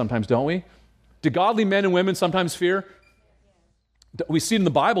fear sometimes, don't we? Do godly men and women sometimes fear? We see it in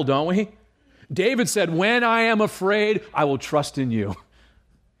the Bible, don't we? David said, when I am afraid, I will trust in you.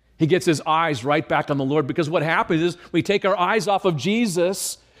 He gets his eyes right back on the Lord, because what happens is we take our eyes off of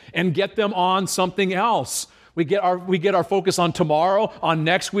Jesus and get them on something else. We get our focus on tomorrow, on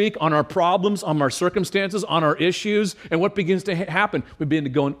next week, on our problems, on our circumstances, on our issues, and what begins to happen? We begin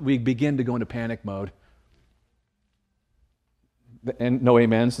to go into panic mode. And no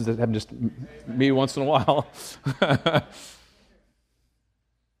amens, does that happen just me once in a while?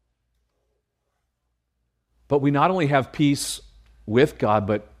 But we not only have peace with God,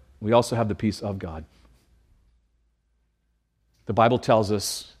 but we also have the peace of God. The Bible tells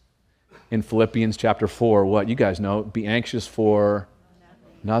us in Philippians chapter 4, what? You guys know, be anxious for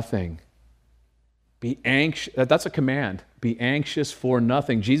nothing. Be anxious, that's a command. Be anxious for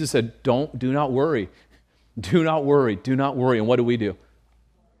nothing. Jesus said, do not worry. Do not worry, do not worry. And what do?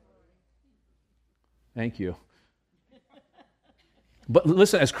 Thank you. But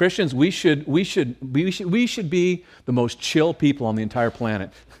listen, as Christians, we should be the most chill people on the entire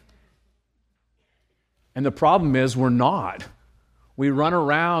planet. And the problem is we're not. We run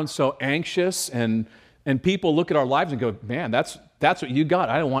around so anxious, and people look at our lives and go, man, that's what you got.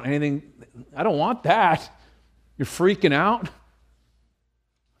 I don't want anything. I don't want that. You're freaking out,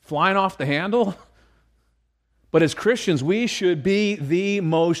 flying off the handle. But as Christians, we should be the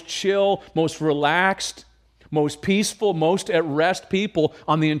most chill, most relaxed, most peaceful, most at rest people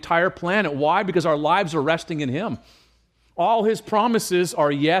on the entire planet. Why? Because our lives are resting in Him. All His promises are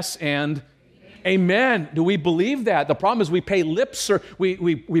yes and amen. Do we believe that? The problem is we pay lip service.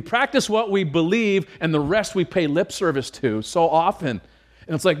 We practice what we believe, and the rest we pay lip service to so often.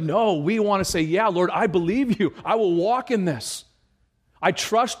 And it's like, no, we want to say, yeah, Lord, I believe you. I will walk in this. I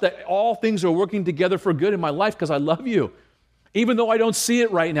trust that all things are working together for good in my life because I love you. Even though I don't see it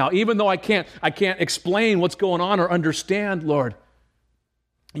right now, even though I can't explain what's going on or understand, Lord.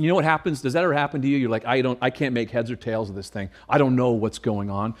 And you know what happens? Does that ever happen to you? You're like, I can't make heads or tails of this thing. I don't know what's going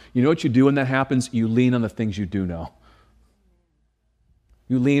on. You know what you do when that happens? You lean on the things you do know.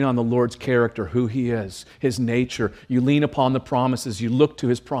 You lean on the Lord's character, who He is, His nature. You lean upon the promises. You look to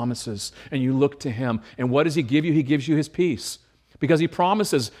His promises, and you look to Him. And what does He give you? He gives you His peace. Because He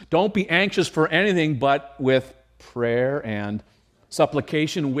promises, don't be anxious for anything, but with prayer and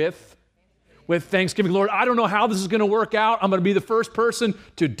supplication, with thanksgiving. Lord, I don't know how this is going to work out. I'm going to be the first person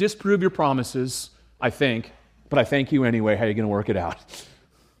to disprove your promises, I think. But I thank you anyway. How are you going to work it out?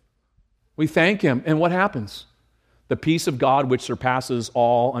 We thank Him. And what happens? The peace of God, which surpasses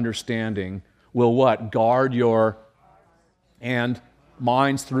all understanding, will what? Guard your and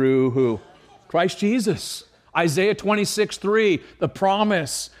minds through who? Christ Jesus. Isaiah 26:3, the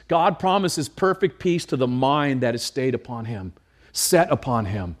promise. God promises perfect peace to the mind that is stayed upon Him, set upon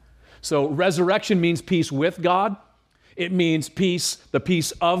Him. So resurrection means peace with God. It means peace, the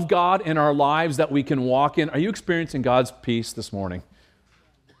peace of God in our lives that we can walk in. Are you experiencing God's peace this morning?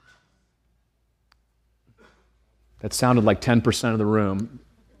 That sounded like 10% of the room.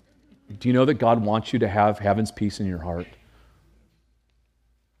 Do you know that God wants you to have heaven's peace in your heart?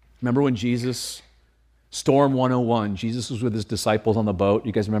 Remember when Jesus, Storm 101, Jesus was with His disciples on the boat.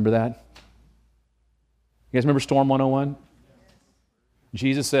 You guys remember that? You guys remember Storm 101?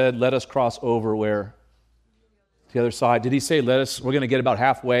 Jesus said, let us cross over where? To the other side. Did He say, we're going to get about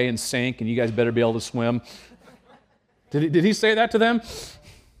halfway and sink and you guys better be able to swim? Did he say that to them?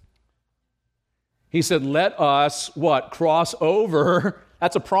 He said, let us, what? Cross over.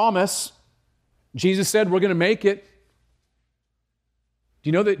 That's a promise. Jesus said, we're going to make it. Do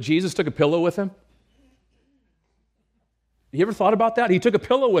you know that Jesus took a pillow with Him? You ever thought about that? He took a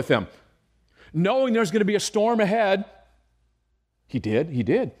pillow with Him, knowing there's going to be a storm ahead. He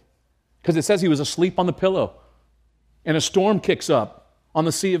did. Because it says he was asleep on the pillow. And a storm kicks up on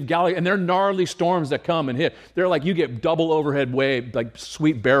the Sea of Galilee. And they're gnarly storms that come and hit. They're like, you get double overhead wave, like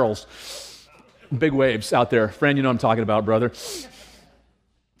sweet barrels. Big waves out there. Friend, you know what I'm talking about, brother.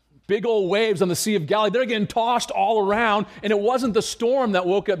 Big old waves on the Sea of Galilee. They're getting tossed all around. And it wasn't the storm that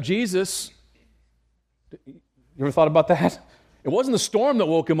woke up Jesus. You ever thought about that? It wasn't the storm that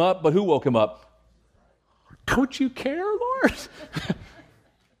woke him up, but who woke him up? Don't you care, Lord?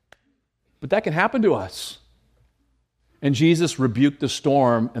 But that can happen to us. And Jesus rebuked the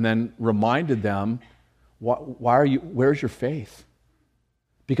storm and then reminded them, where's your faith?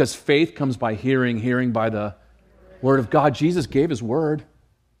 Because faith comes by hearing, hearing by the word of God. Jesus gave his word.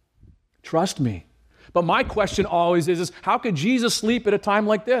 Trust me. But my question always is how could Jesus sleep at a time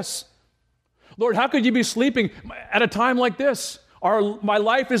like this? Lord, how could you be sleeping at a time like this? My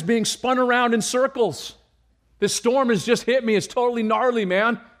life is being spun around in circles. This storm has just hit me. It's totally gnarly,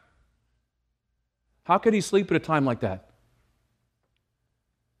 man. How could he sleep at a time like that?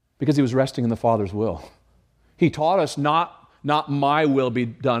 Because he was resting in the Father's will. He taught us not my will be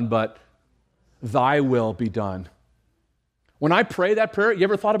done, but thy will be done. When I pray that prayer, you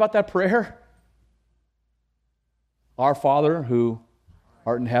ever thought about that prayer? Our Father who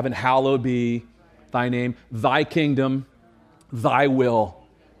art in heaven, hallowed be thy name, thy kingdom, thy will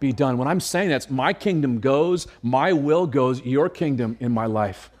be done. When I'm saying that, my kingdom goes, my will goes, your kingdom in my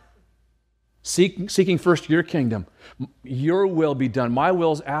life. Seeking first your kingdom. Your will be done. My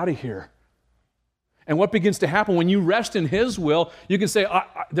will's out of here. And what begins to happen when you rest in his will, you can say,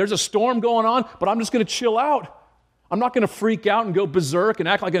 there's a storm going on, but I'm just going to chill out. I'm not going to freak out and go berserk and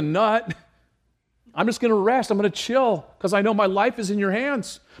act like a nut. I'm just going to rest. I'm going to chill because I know my life is in your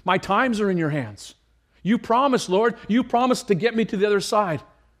hands. My times are in your hands. You promised, Lord. You promised to get me to the other side.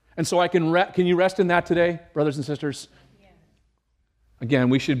 And so I can you rest in that today, brothers and sisters? Again,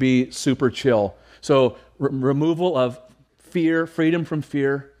 we should be super chill. So removal of fear, freedom from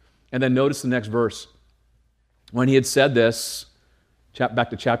fear. And then notice the next verse. When he had said this, back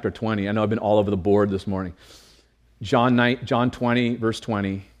to chapter 20. I know I've been all over the board this morning. John 20, verse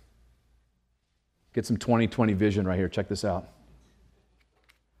 20. Get some 20/20 vision right here. Check this out.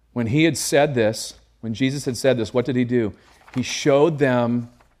 When he had said this, when Jesus had said this, what did he do? He showed them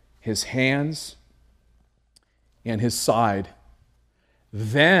his hands and his side.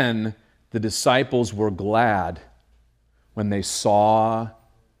 Then the disciples were glad when they saw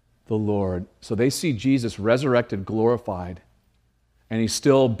the Lord. So they see Jesus resurrected, glorified, and he's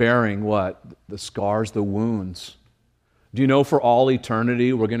still bearing what? The scars, the wounds. Do you know for all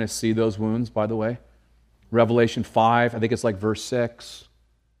eternity we're going to see those wounds, by the way? Revelation 5, I think it's like verse 6.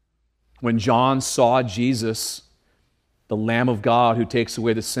 When John saw Jesus, the Lamb of God who takes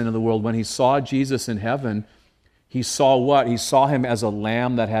away the sin of the world, when he saw Jesus in heaven, he saw what? He saw him as a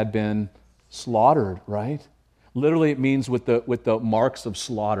lamb that had been slaughtered, right? Literally, it means with the marks of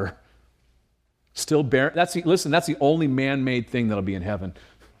slaughter. Still bear. That's the only man-made thing that'll be in heaven.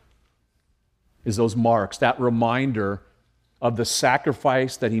 Is those marks, that reminder of the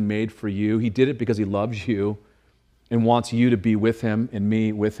sacrifice that he made for you. He did it because he loves you and wants you to be with him and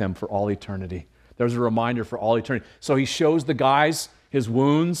me with him for all eternity. There's a reminder for all eternity. So he shows the guys his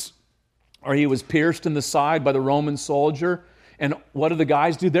wounds, or he was pierced in the side by the Roman soldier. And what do the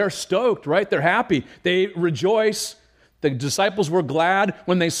guys do? They're stoked, right? They're happy. They rejoice. The disciples were glad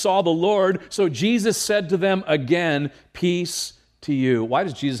when they saw the Lord. So Jesus said to them again, peace to you. Why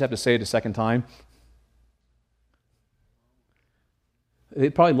does Jesus have to say it a second time? They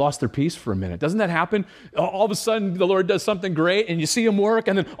probably lost their peace for a minute. Doesn't that happen? All of a sudden, the Lord does something great, and you see him work,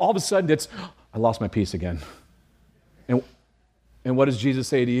 and then all of a sudden, I lost my peace again. And what does Jesus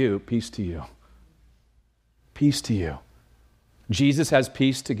say to you? Peace to you. Peace to you. Jesus has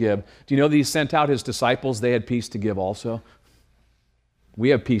peace to give. Do you know that he sent out his disciples? They had peace to give also. We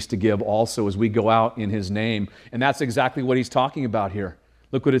have peace to give also as we go out in his name. And that's exactly what he's talking about here.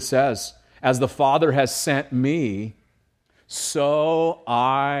 Look what it says. As the Father has sent me, so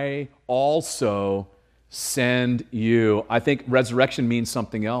I also send you. I think resurrection means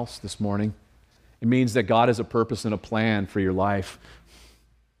something else this morning. It means that God has a purpose and a plan for your life.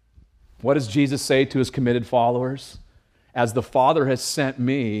 What does Jesus say to his committed followers? As the Father has sent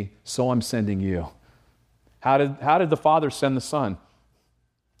me, so I'm sending you. How did the Father send the Son?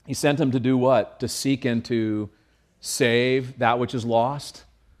 He sent him to do what? To seek and to save that which is lost,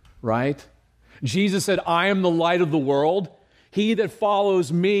 right? Jesus said, I am the light of the world. He that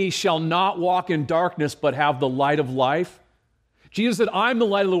follows me shall not walk in darkness, but have the light of life. Jesus said, I'm the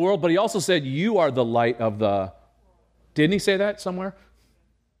light of the world, but he also said, you are the light of the... Didn't he say that somewhere?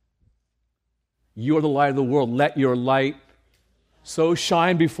 You are the light of the world. Let your light So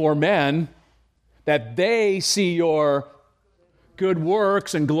shine before men that they see your good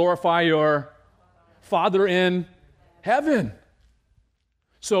works and glorify your Father in heaven.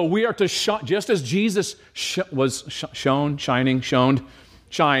 So we are to shine, just as Jesus shined,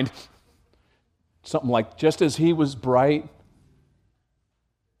 something like, just as he was bright.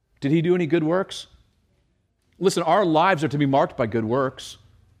 Did he do any good works? Listen, our lives are to be marked by good works.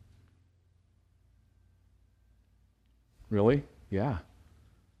 Really? Yeah.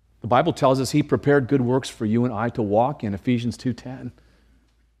 The Bible tells us he prepared good works for you and I to walk in, Ephesians 2:10.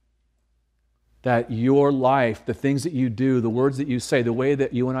 That your life, the things that you do, the words that you say, the way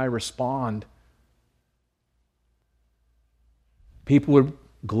that you and I respond, people would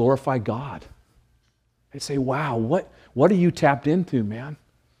glorify God. They'd say, wow, what are you tapped into, man?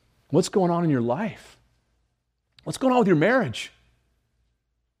 What's going on in your life? What's going on with your marriage?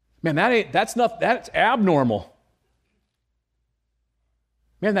 Man, that's abnormal.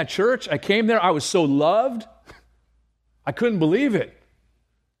 Man, that church, I came there, I was so loved. I couldn't believe it.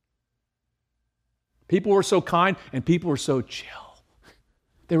 People were so kind and people were so chill.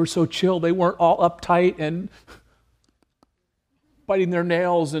 They were so chill. They weren't all uptight and biting their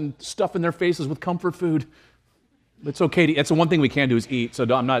nails and stuffing their faces with comfort food. It's okay to eat. It's the one thing we can do is eat, so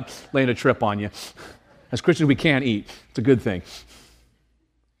I'm not laying a trip on you. As Christians, we can eat. It's a good thing.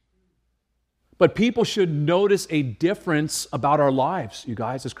 But people should notice a difference about our lives, you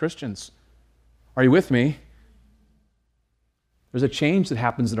guys, as Christians. Are you with me? There's a change that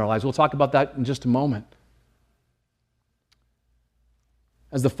happens in our lives. We'll talk about that in just a moment.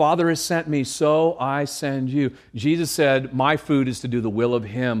 As the Father has sent me, so I send you. Jesus said, my food is to do the will of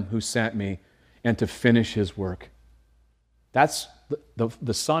him who sent me and to finish his work. That's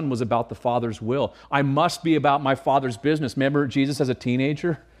the Son was about the Father's will. I must be about my Father's business. Remember Jesus as a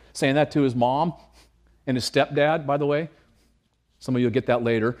teenager saying that to his mom and his stepdad, by the way? Some of you will get that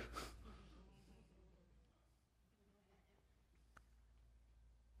later.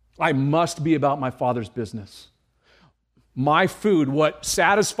 I must be about my Father's business. My food, what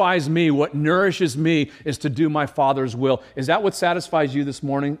satisfies me, what nourishes me, is to do my Father's will. Is that what satisfies you this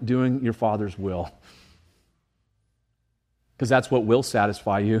morning? Doing your Father's will. Because that's what will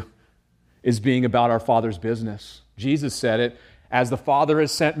satisfy you, is being about our Father's business. Jesus said it, as the Father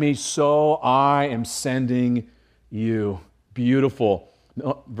has sent me, so I am sending you. Beautiful.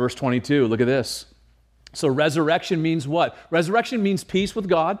 Verse 22, look at this. So resurrection means what? Resurrection means peace with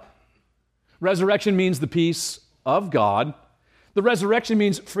God. Resurrection means the peace of God. The resurrection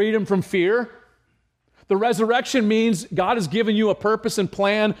means freedom from fear. The resurrection means God has given you a purpose and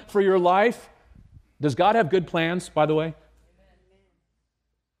plan for your life. Does God have good plans, by the way?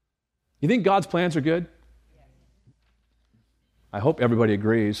 You think God's plans are good? I hope everybody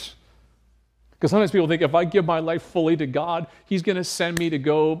agrees. Because sometimes people think if I give my life fully to God, he's going to send me to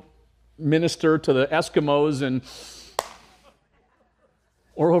go minister to the Eskimos and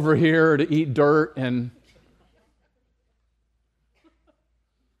or over here to eat dirt. And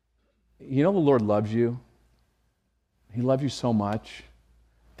you know the Lord loves you. He loves you so much.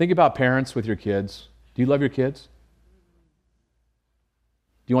 Think about parents with your kids. Do you love your kids?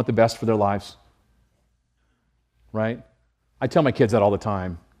 Do you want the best for their lives? Right? I tell my kids that all the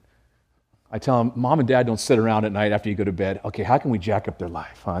time. I tell them, Mom and Dad don't sit around at night after you go to bed. Okay, how can we jack up their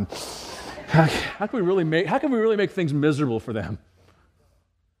life, hon? How can we really make things miserable for them?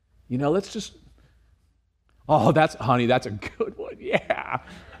 You know, let's just, honey, that's a good one. Yeah.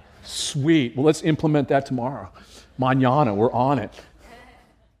 Sweet. Well, let's implement that tomorrow. Mañana, we're on it.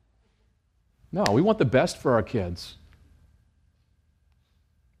 No, we want the best for our kids.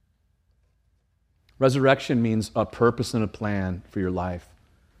 Resurrection means a purpose and a plan for your life.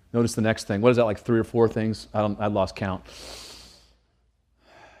 Notice the next thing. What is that, like 3 or 4 things? I lost count.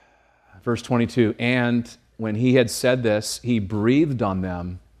 Verse 22, and when he had said this, he breathed on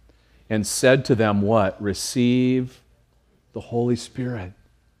them and said to them what? Receive the Holy Spirit.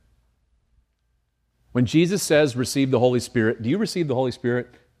 When Jesus says receive the Holy Spirit, do you receive the Holy Spirit?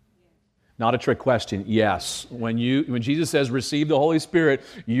 Not a trick question. Yes. When Jesus says receive the Holy Spirit,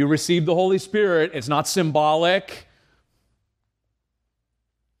 you receive the Holy Spirit. It's not symbolic.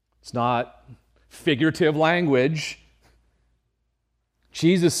 It's not figurative language.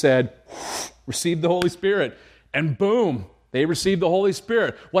 Jesus said, receive the Holy Spirit. And boom, they received the Holy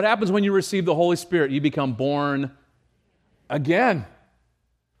Spirit. What happens when you receive the Holy Spirit? You become born again.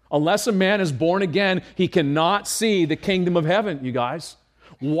 Unless a man is born again, he cannot see the kingdom of heaven, you guys.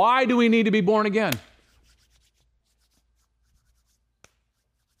 Why do we need to be born again?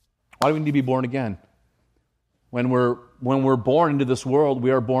 Why do we need to be born again? When we're born into this world,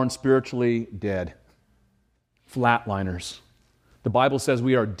 we are born spiritually dead. Flatliners. The Bible says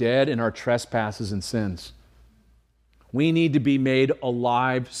we are dead in our trespasses and sins. We need to be made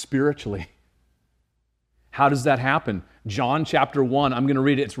alive spiritually. How does that happen? John chapter 1, I'm going to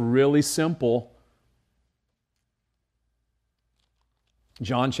read it. It's really simple.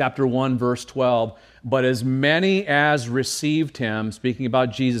 John chapter 1, verse 12. But as many as received him, speaking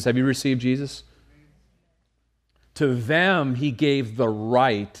about Jesus, have you received Jesus? To them he gave the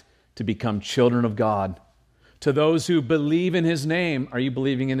right to become children of God. To those who believe in his name. Are you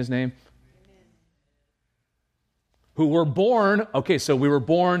believing in his name? Who were born, okay, so we were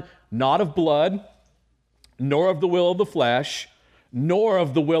born not of blood, nor of the will of the flesh, nor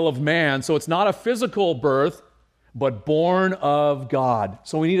of the will of man. So it's not a physical birth, but born of God.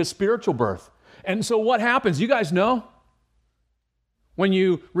 So we need a spiritual birth. And so what happens? You guys know? When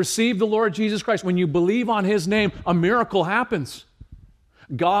you receive the Lord Jesus Christ, when you believe on his name, a miracle happens.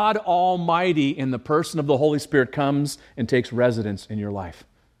 God Almighty in the person of the Holy Spirit comes and takes residence in your life.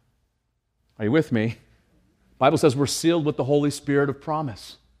 Are you with me? The Bible says we're sealed with the Holy Spirit of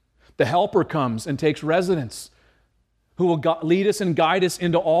promise. The Helper comes and takes residence, who will lead us and guide us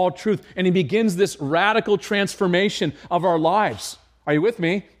into all truth. And he begins this radical transformation of our lives. Are you with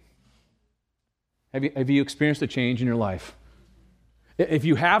me? Have you experienced a change in your life? If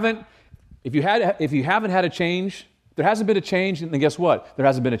you haven't had a change, if there hasn't been a change, then guess what? There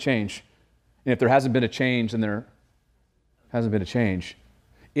hasn't been a change. And if there hasn't been a change, then there hasn't been a change.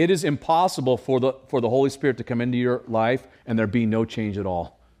 It is impossible for the Holy Spirit to come into your life and there be no change at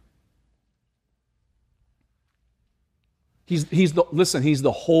all. He's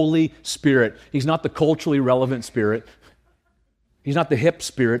the Holy Spirit. He's not the culturally relevant Spirit. He's not the hip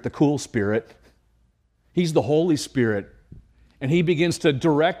Spirit, the cool Spirit. He's the Holy Spirit. And he begins to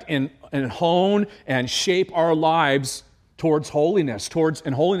direct and hone and shape our lives towards holiness.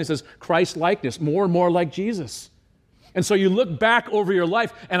 And holiness is Christ-likeness, more and more like Jesus. And so you look back over your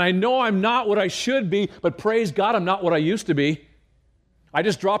life, and I know I'm not what I should be, but praise God, I'm not what I used to be. I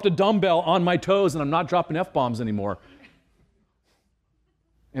just dropped a dumbbell on my toes, and I'm not dropping F-bombs anymore.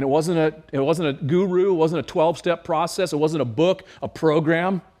 And it wasn't a guru, it wasn't a 12-step process, it wasn't a book, a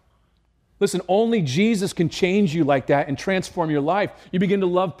program. Listen, only Jesus can change you like that and transform your life. You begin to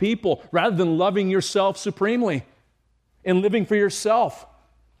love people rather than loving yourself supremely and living for yourself.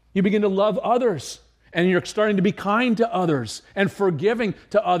 You begin to love others, and you're starting to be kind to others and forgiving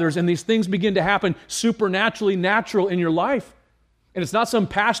to others, and these things begin to happen supernaturally natural in your life. And it's not some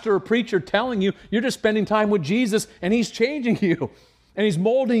pastor or preacher telling you, you're just spending time with Jesus and he's changing you. And he's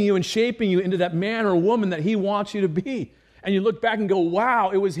molding you and shaping you into that man or woman that he wants you to be. And you look back and go,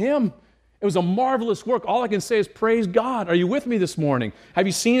 wow, it was him. It was a marvelous work. All I can say is praise God. Are you with me this morning? Have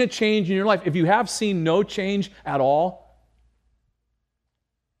you seen a change in your life? If you have seen no change at all,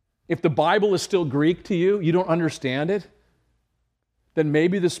 if the Bible is still Greek to you, you don't understand it, then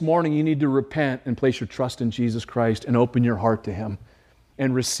maybe this morning you need to repent and place your trust in Jesus Christ and open your heart to him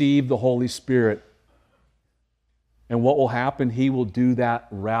and receive the Holy Spirit. And what will happen? He will do that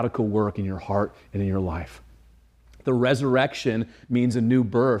radical work in your heart and in your life. The resurrection means a new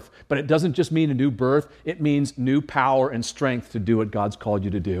birth, but it doesn't just mean a new birth, it means new power and strength to do what God's called you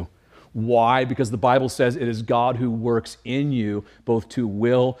to do. Why? Because the Bible says it is God who works in you both to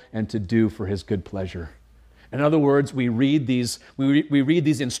will and to do for his good pleasure. In other words, we read these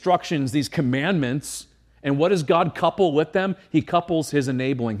instructions, these commandments, and what does God couple with them? He couples his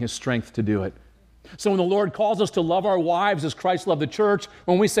enabling, his strength to do it. So when the Lord calls us to love our wives as Christ loved the church,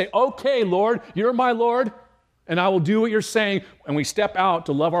 when we say, okay, Lord, you're my Lord, and I will do what you're saying, and we step out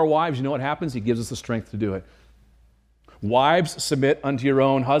to love our wives, you know what happens? He gives us the strength to do it. Wives, submit unto your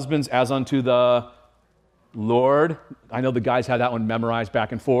own husbands as unto the Lord. I know the guys had that one memorized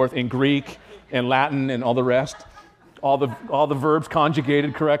back and forth in Greek and Latin and all the rest. All the verbs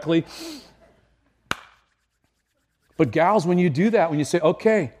conjugated correctly. But gals, when you do that, when you say,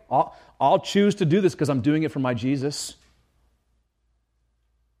 okay, I'll choose to do this because I'm doing it for my Jesus,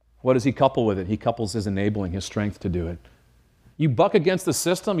 what does he couple with it? He couples his enabling, his strength to do it. You buck against the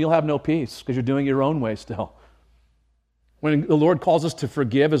system, you'll have no peace because you're doing it your own way still. When the Lord calls us to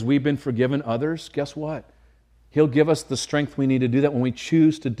forgive as we've been forgiven others, guess what? He'll give us the strength we need to do that when we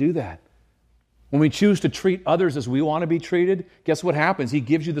choose to do that. When we choose to treat others as we want to be treated, guess what happens? He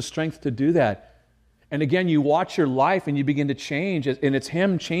gives you the strength to do that. And again, you watch your life and you begin to change, and it's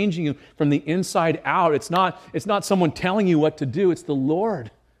him changing you from the inside out. It's not someone telling you what to do, it's the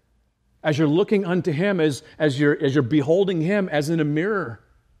Lord. As you're looking unto him, as you're beholding him as in a mirror,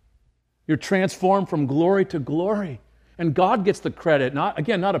 you're transformed from glory to glory. And God gets the credit, not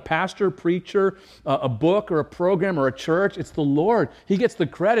a pastor, preacher, a book or a program or a church. It's the Lord. He gets the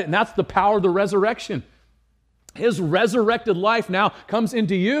credit, and that's the power of the resurrection. His resurrected life now comes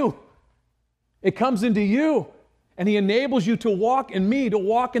into you. It comes into you. And he enables you to walk in me, to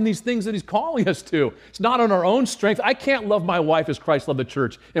walk in these things that he's calling us to. It's not on our own strength. I can't love my wife as Christ loved the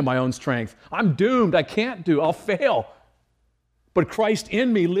church in my own strength. I'm doomed. I can't do. I'll fail. But Christ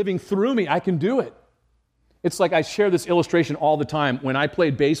in me, living through me, I can do it. It's like I share this illustration all the time. When I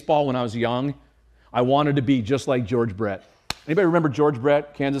played baseball when I was young, I wanted to be just like George Brett. Anybody remember George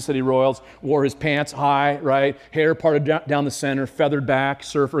Brett, Kansas City Royals? Wore his pants high, right? Hair parted down the center, feathered back,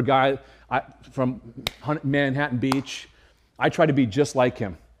 surfer guy from Manhattan Beach. I tried to be just like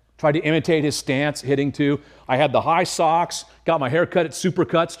him. Tried to imitate his stance, hitting too. I had the high socks, got my hair cut at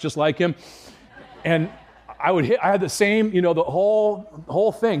Supercuts just like him. And I had the same, the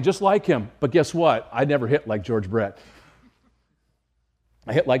whole thing, just like him. But guess what? I never hit like George Brett.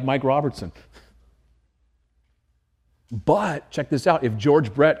 I hit like Mike Robertson. But check this out. If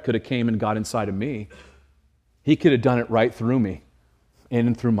George Brett could have came and got inside of me, he could have done it right through me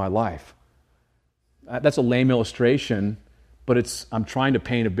and through my life. That's a lame illustration, but I'm trying to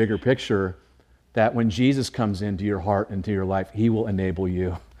paint a bigger picture that when Jesus comes into your heart, into your life, he will enable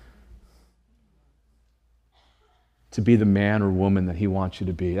you to be the man or woman that he wants you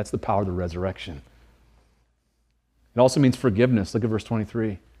to be. That's the power of the resurrection. It also means forgiveness. Look at verse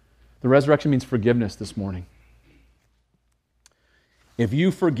 23. The resurrection means forgiveness this morning. If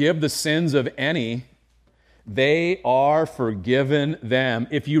you forgive the sins of any, they are forgiven them.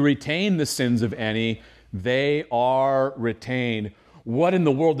 If you retain the sins of any, they are retained. What in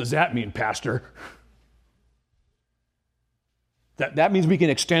the world does that mean, Pastor? That means we can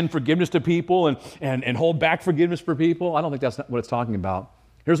extend forgiveness to people and hold back forgiveness for people? I don't think that's what it's talking about.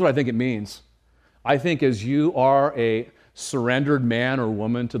 Here's what I think it means. I think as you are a surrendered man or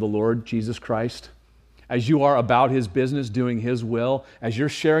woman to the Lord Jesus Christ, as you are about his business, doing his will, as you're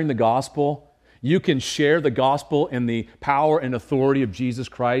sharing the gospel, you can share the gospel in the power and authority of Jesus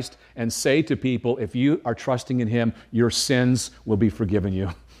Christ and say to people, if you are trusting in him, your sins will be forgiven you.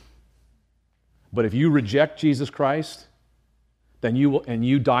 But if you reject Jesus Christ, then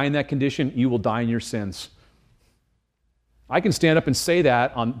you die in that condition, you will die in your sins. I can stand up and say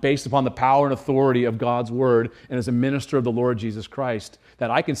that based upon the power and authority of God's word and as a minister of the Lord Jesus Christ,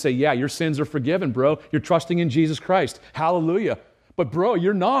 that I can say, yeah, your sins are forgiven, bro. You're trusting in Jesus Christ. Hallelujah. But bro,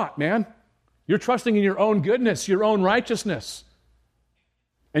 you're not, man. You're trusting in your own goodness, your own righteousness.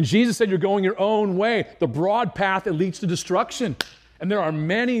 And Jesus said you're going your own way, the broad path that leads to destruction. And there are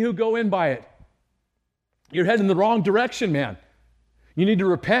many who go in by it. You're heading in the wrong direction, man. You need to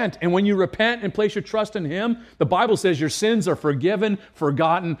repent. And when you repent and place your trust in him, the Bible says your sins are forgiven,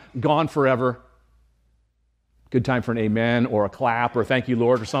 forgotten, gone forever. Good time for an amen or a clap or thank you,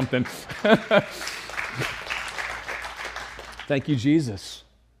 Lord, or something. Thank you, Jesus.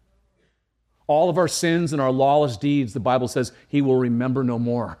 All of our sins and our lawless deeds, the Bible says, he will remember no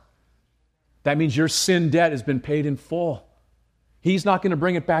more. That means your sin debt has been paid in full. He's not going to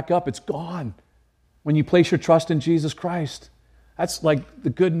bring it back up. It's gone when you place your trust in Jesus Christ. That's like the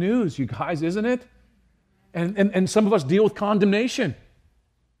good news, you guys, isn't it? And some of us deal with condemnation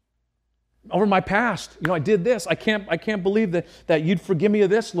over my past. I did this. I can't believe that you'd forgive me of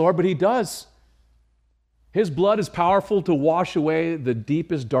this, Lord, but he does. His blood is powerful to wash away the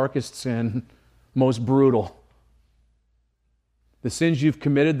deepest, darkest sin, most brutal. The sins you've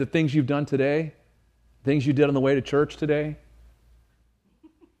committed, the things you've done today, things you did on the way to church today.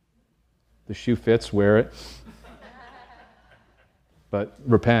 The shoe fits, wear it. But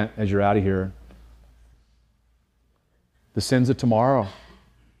repent as you're out of here. The sins of tomorrow.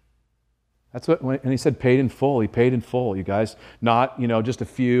 That's what, and he said paid in full. He paid in full, you guys. Not, just a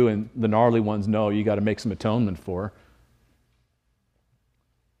few and the gnarly ones, no, you got to make some atonement for.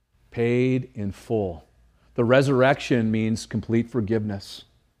 Paid in full. The resurrection means complete forgiveness.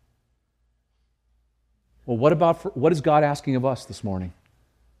 Well, what is God asking of us this morning?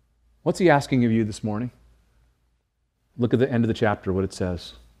 What's he asking of you this morning? Look at the end of the chapter, what it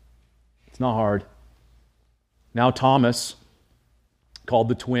says. It's not hard. Now Thomas, called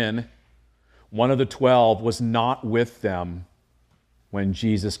the twin, one of the 12, was not with them when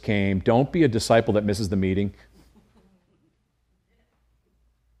Jesus came. Don't be a disciple that misses the meeting.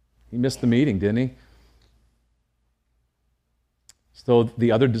 He missed the meeting, didn't he? So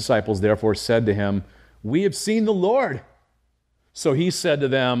the other disciples therefore said to him, "We have seen the Lord." So he said to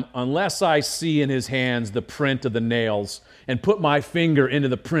them, "Unless I see in his hands the print of the nails, and put my finger into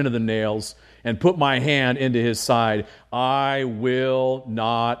the print of the nails, and put my hand into his side, I will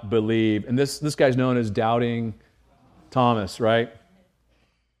not believe." And this guy's known as Doubting Thomas, right?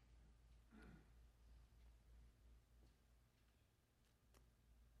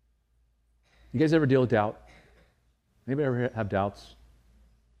 You guys ever deal with doubt? Anybody ever have doubts?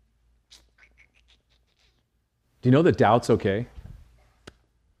 Do you know that doubt's okay?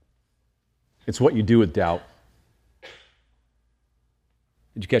 It's what you do with doubt.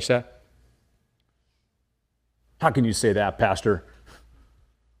 Did you catch that? How can you say that, Pastor?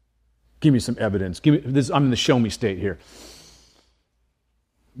 Give me some evidence. Give me this. I'm in the show me state here.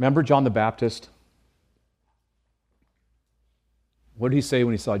 Remember John the Baptist? What did he say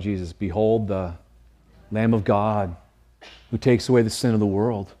when he saw Jesus? Behold the Lamb of God who takes away the sin of the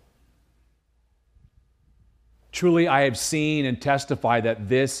world. Truly I have seen and testified that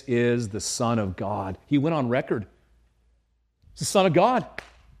this is the Son of God. He went on record. It's the Son of God.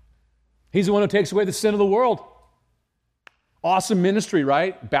 He's the one who takes away the sin of the world. Awesome ministry,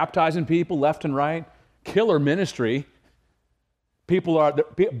 right? Baptizing people left and right. Killer ministry. People are,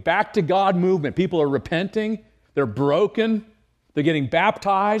 back to God movement. People are repenting. They're broken. They're getting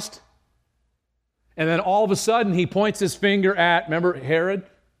baptized. And then all of a sudden, he points his finger at, remember Herod?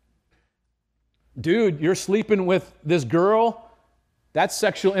 Dude, you're sleeping with this girl? That's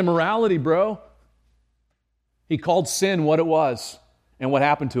sexual immorality, bro. He called sin what it was. And what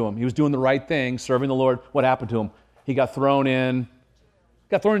happened to him? He was doing the right thing, serving the Lord. What happened to him? He got thrown in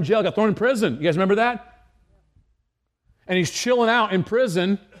jail, got thrown in prison. You guys remember that? And he's chilling out in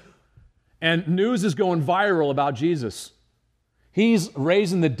prison, and news is going viral about Jesus. He's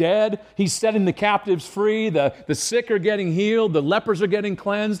raising the dead. He's setting the captives free. The sick are getting healed. The lepers are getting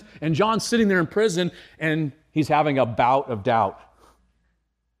cleansed. And John's sitting there in prison, and he's having a bout of doubt.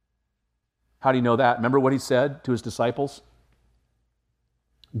 How do you know that? Remember what he said to his disciples?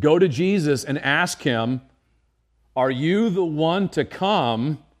 Go to Jesus and ask him, are you the one to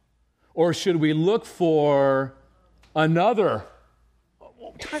come, or should we look for another?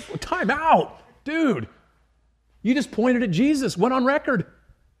 Time out, dude. You just pointed at Jesus, went on record,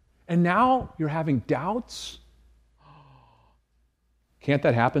 and now you're having doubts? Can't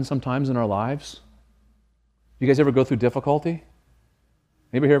that happen sometimes in our lives? You guys ever go through difficulty?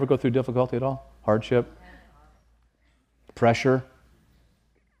 Anybody here ever go through difficulty at all? Hardship? Pressure?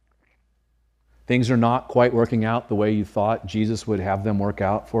 Things are not quite working out the way you thought Jesus would have them work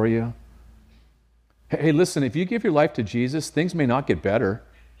out for you? Hey, listen, if you give your life to Jesus, things may not get better.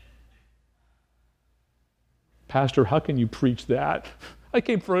 Pastor, how can you preach that? I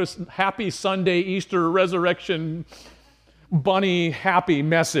came for a happy Sunday, Easter, resurrection, bunny, happy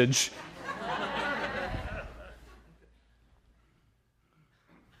message.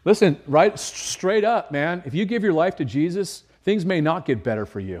 Listen, right, straight up, man, if you give your life to Jesus, things may not get better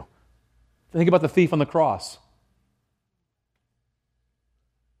for you. Think about the thief on the cross.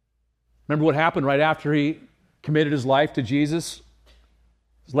 Remember what happened right after he committed his life to Jesus?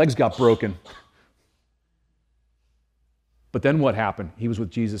 His legs got broken. But then what happened? He was with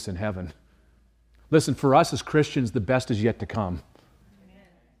Jesus in heaven. Listen, for us as Christians, the best is yet to come.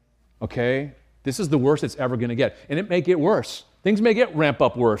 Okay? This is the worst it's ever going to get. And it may get worse. Things may ramp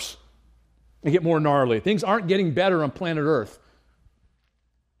up worse. They get more gnarly. Things aren't getting better on planet Earth.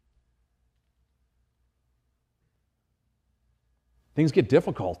 Things get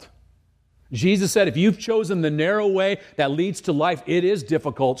difficult. Jesus said, if you've chosen the narrow way that leads to life, it is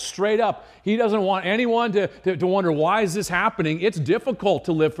difficult. Straight up. He doesn't want anyone to wonder, why is this happening? It's difficult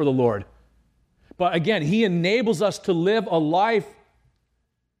to live for the Lord. But again, He enables us to live a life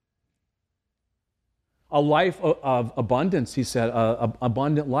of abundance, He said, an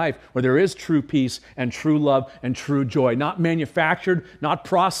abundant life where there is true peace and true love and true joy, not manufactured, not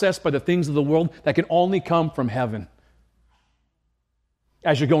processed by the things of the world that can only come from heaven.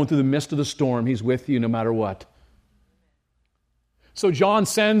 As you're going through the midst of the storm, He's with you no matter what. So John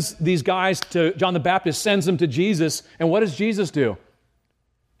sends these guys to, John the Baptist sends them to Jesus, and what does Jesus do?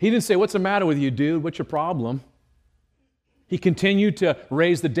 He didn't say, what's the matter with you, dude? What's your problem? He continued to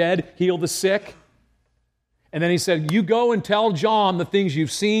raise the dead, heal the sick. And then He said, you go and tell John the things you've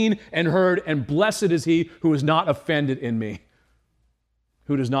seen and heard, and blessed is he who is not offended in me,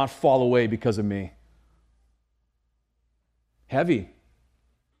 who does not fall away because of me. Heavy.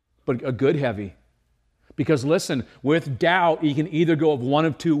 But a good heavy. Because listen, with doubt, you can either go of one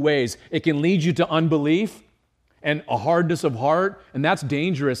of two ways. It can lead you to unbelief and a hardness of heart, and that's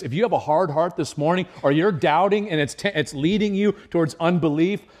dangerous. If you have a hard heart this morning, or you're doubting and it's leading you towards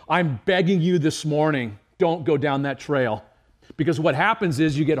unbelief, I'm begging you this morning, don't go down that trail. Because what happens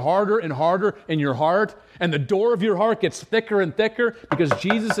is you get harder and harder in your heart, and the door of your heart gets thicker and thicker because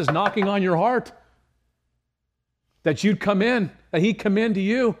Jesus is knocking on your heart. That you'd come in, that He'd come into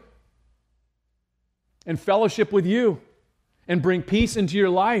you and fellowship with you and bring peace into your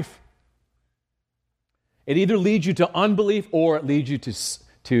life. It either leads you to unbelief or it leads you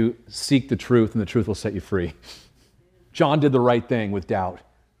to seek the truth, and the truth will set you free. John did the right thing with doubt.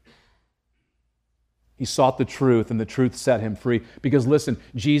 He sought the truth, and the truth set him free. Because listen,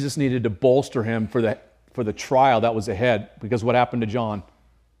 Jesus needed to bolster him for the trial that was ahead. Because what happened to John?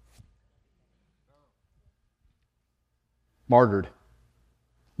 Martyred.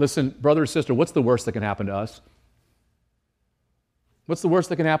 Listen, brother or sister, what's the worst that can happen to us? What's the worst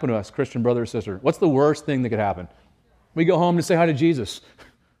that can happen to us, Christian brother or sister? What's the worst thing that could happen? We go home to say hi to Jesus.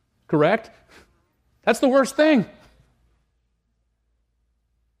 Correct? That's the worst thing.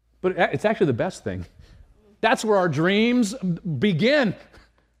 But it's actually the best thing. That's where our dreams begin.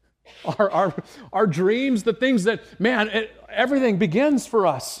 Our dreams, the things that, everything begins for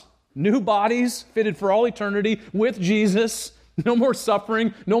us. New bodies fitted for all eternity with Jesus. No more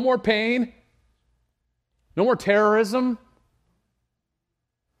suffering, no more pain, no more terrorism,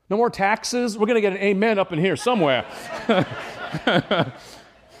 no more taxes. We're going to get an amen up in here somewhere.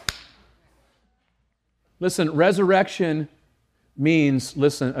 Listen, resurrection means,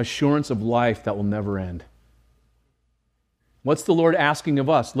 assurance of life that will never end. What's the Lord asking of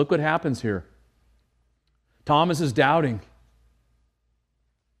us? Look what happens here. Thomas is doubting.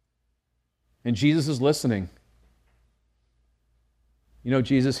 And Jesus is listening. You know,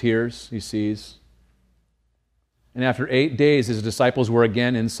 Jesus hears, he sees. And after 8 days, his disciples were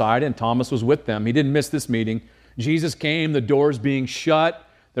again inside, and Thomas was with them. He didn't miss this meeting. Jesus came, the doors being shut.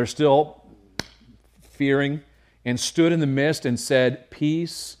 They're still fearing, and stood in the midst and said,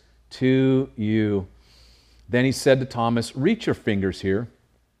 "Peace to you." Then he said to Thomas, "Reach your fingers here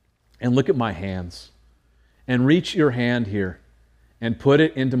and look at my hands. And reach your hand here and put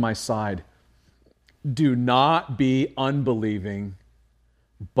it into my side. Do not be unbelieving,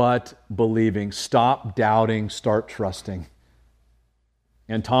 but believing." Stop doubting, start trusting.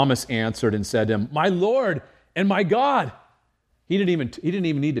 And Thomas answered and said to him, "My Lord and my God." He didn't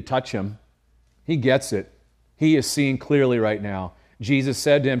even need to touch him. He gets it. He is seeing clearly right now. Jesus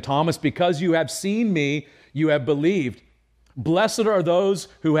said to him, "Thomas, because you have seen me, you have believed. Blessed are those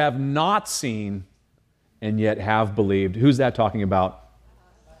who have not seen and yet have believed." Who's that talking about?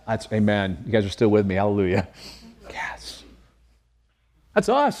 That's amen. You guys are still with me. Hallelujah. Yes. That's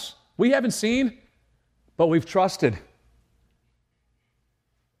us. We haven't seen, but we've trusted.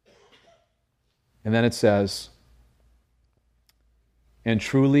 And then it says, "And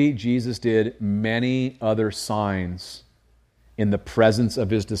truly Jesus did many other signs in the presence of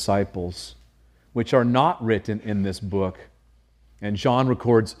his disciples, which are not written in this book." And John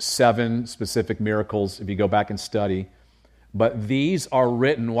records 7 specific miracles if you go back and study. But these are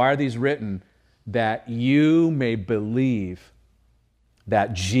written. Why are these written? That you may believe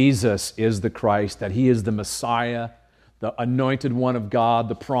that Jesus is the Christ, that he is the Messiah, the anointed one of God,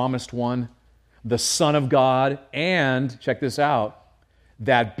 the promised one, the Son of God, and, check this out,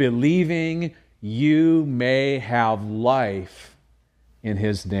 that believing you may have life in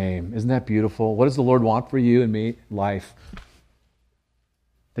his name. Isn't that beautiful? What does the Lord want for you and me? Life.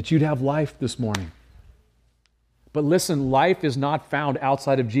 That you'd have life this morning. But listen, life is not found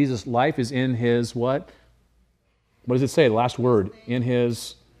outside of Jesus. Life is in his what? What does it say? Last word. In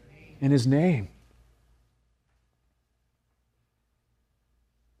his name.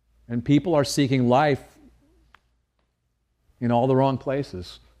 And people are seeking life in all the wrong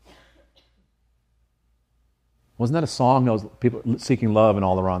places. Wasn't that a song? Those people seeking love in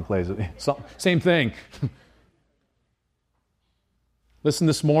all the wrong places. Same thing. Listen,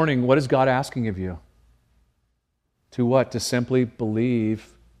 this morning, what is God asking of you? To what? To simply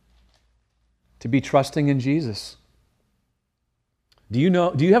believe, to be trusting in Jesus. Do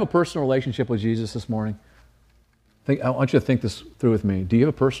you have a personal relationship with Jesus this morning? I want you to think this through with me. Do you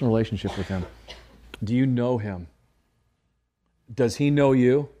have a personal relationship with him? Do you know him? Does he know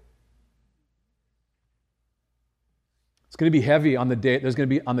you? It's going to be heavy on the day. There's going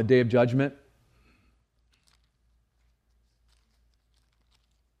to be on the day of judgment.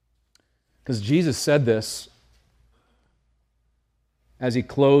 Because Jesus said this as he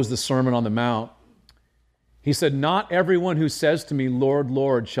closed the Sermon on the Mount. He said, "Not everyone who says to me, 'Lord,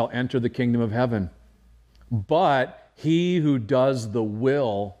 Lord,' shall enter the kingdom of heaven, but he who does the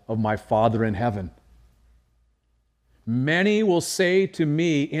will of my Father in heaven. Many will say to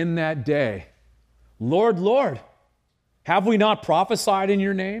me in that day, 'Lord, Lord, have we not prophesied in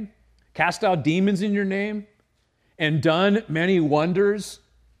your name, cast out demons in your name, and done many wonders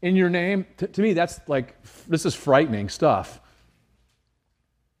in your name?'" To me, that's like, this is frightening stuff.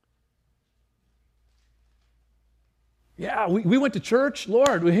 Yeah, we went to church,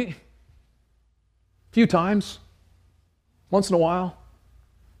 Lord, a few times, once in a while.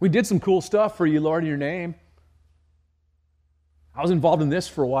 We did some cool stuff for you, Lord, in your name. I was involved in this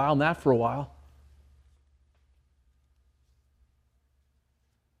for a while and that for a while.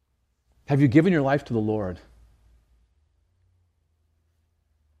 Have you given your life to the Lord?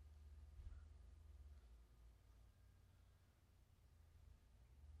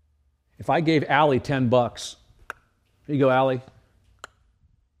 If I gave Allie $10, here you go, Allie.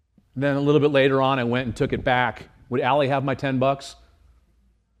 And then a little bit later on, I went and took it back. Would Allie have my $10?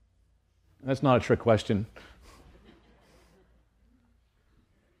 That's not a trick question.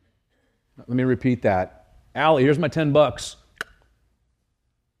 Let me repeat that. Allie, here's my $10.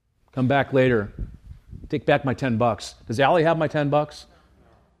 Come back later. Take back my $10. Does Allie have my $10?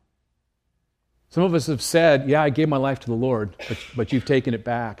 Some of us have said, yeah, I gave my life to the Lord, but you've taken it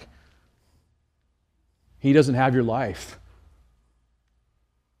back. He doesn't have your life.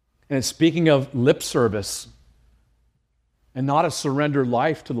 And speaking of lip service and not a surrendered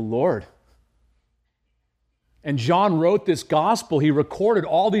life to the Lord. And John wrote this gospel. He recorded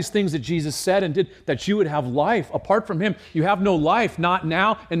all these things that Jesus said and did, that you would have life. Apart from him, you have no life, not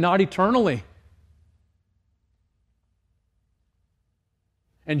now and not eternally.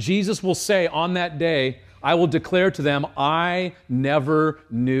 And Jesus will say on that day, I will declare to them, I never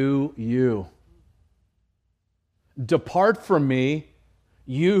knew you. Depart from me,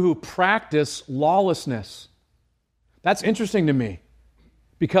 you who practice lawlessness. That's interesting to me,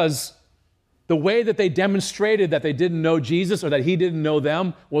 because the way that they demonstrated that they didn't know Jesus or that he didn't know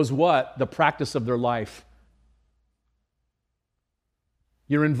them was what? The practice of their life.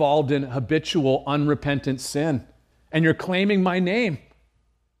 You're involved in habitual, unrepentant sin, and you're claiming my name.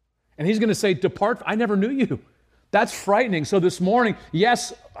 And he's going to say, depart, I never knew you. That's frightening. So this morning,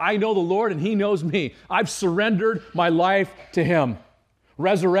 yes, I know the Lord and he knows me. I've surrendered my life to him.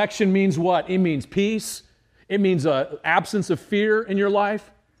 Resurrection means what? It means peace. It means an absence of fear in your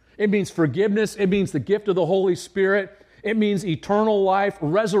life. It means forgiveness. It means the gift of the Holy Spirit. It means eternal life,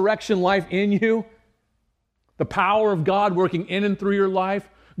 resurrection life in you. The power of God working in and through your life.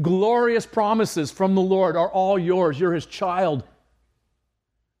 Glorious promises from the Lord are all yours. You're his child.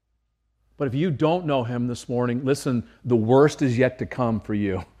 But if you don't know him this morning, listen, the worst is yet to come for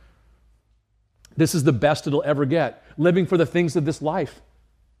you. This is the best it'll ever get. Living for the things of this life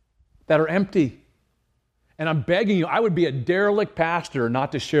that are empty. And I'm begging you, I would be a derelict pastor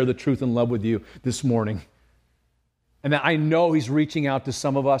not to share the truth and love with you this morning. And that I know he's reaching out to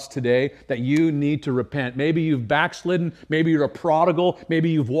some of us today that you need to repent. Maybe you've backslidden. Maybe you're a prodigal. Maybe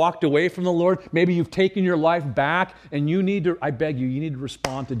you've walked away from the Lord. Maybe you've taken your life back. And you need to, I beg you, you need to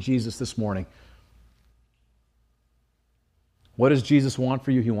respond to Jesus this morning. What does Jesus want for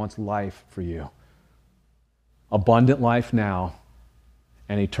you? He wants life for you. Abundant life now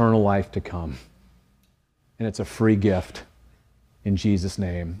and eternal life to come. And it's a free gift in Jesus'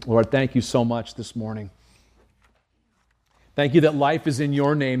 name. Lord, thank you so much this morning. Thank you that life is in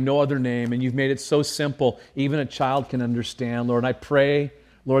your name, no other name, and you've made it so simple, even a child can understand. Lord, I pray,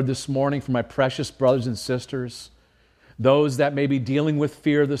 Lord, this morning for my precious brothers and sisters, those that may be dealing with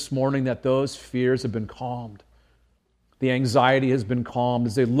fear this morning, that those fears have been calmed. The anxiety has been calmed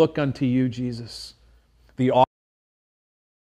as they look unto you, Jesus. The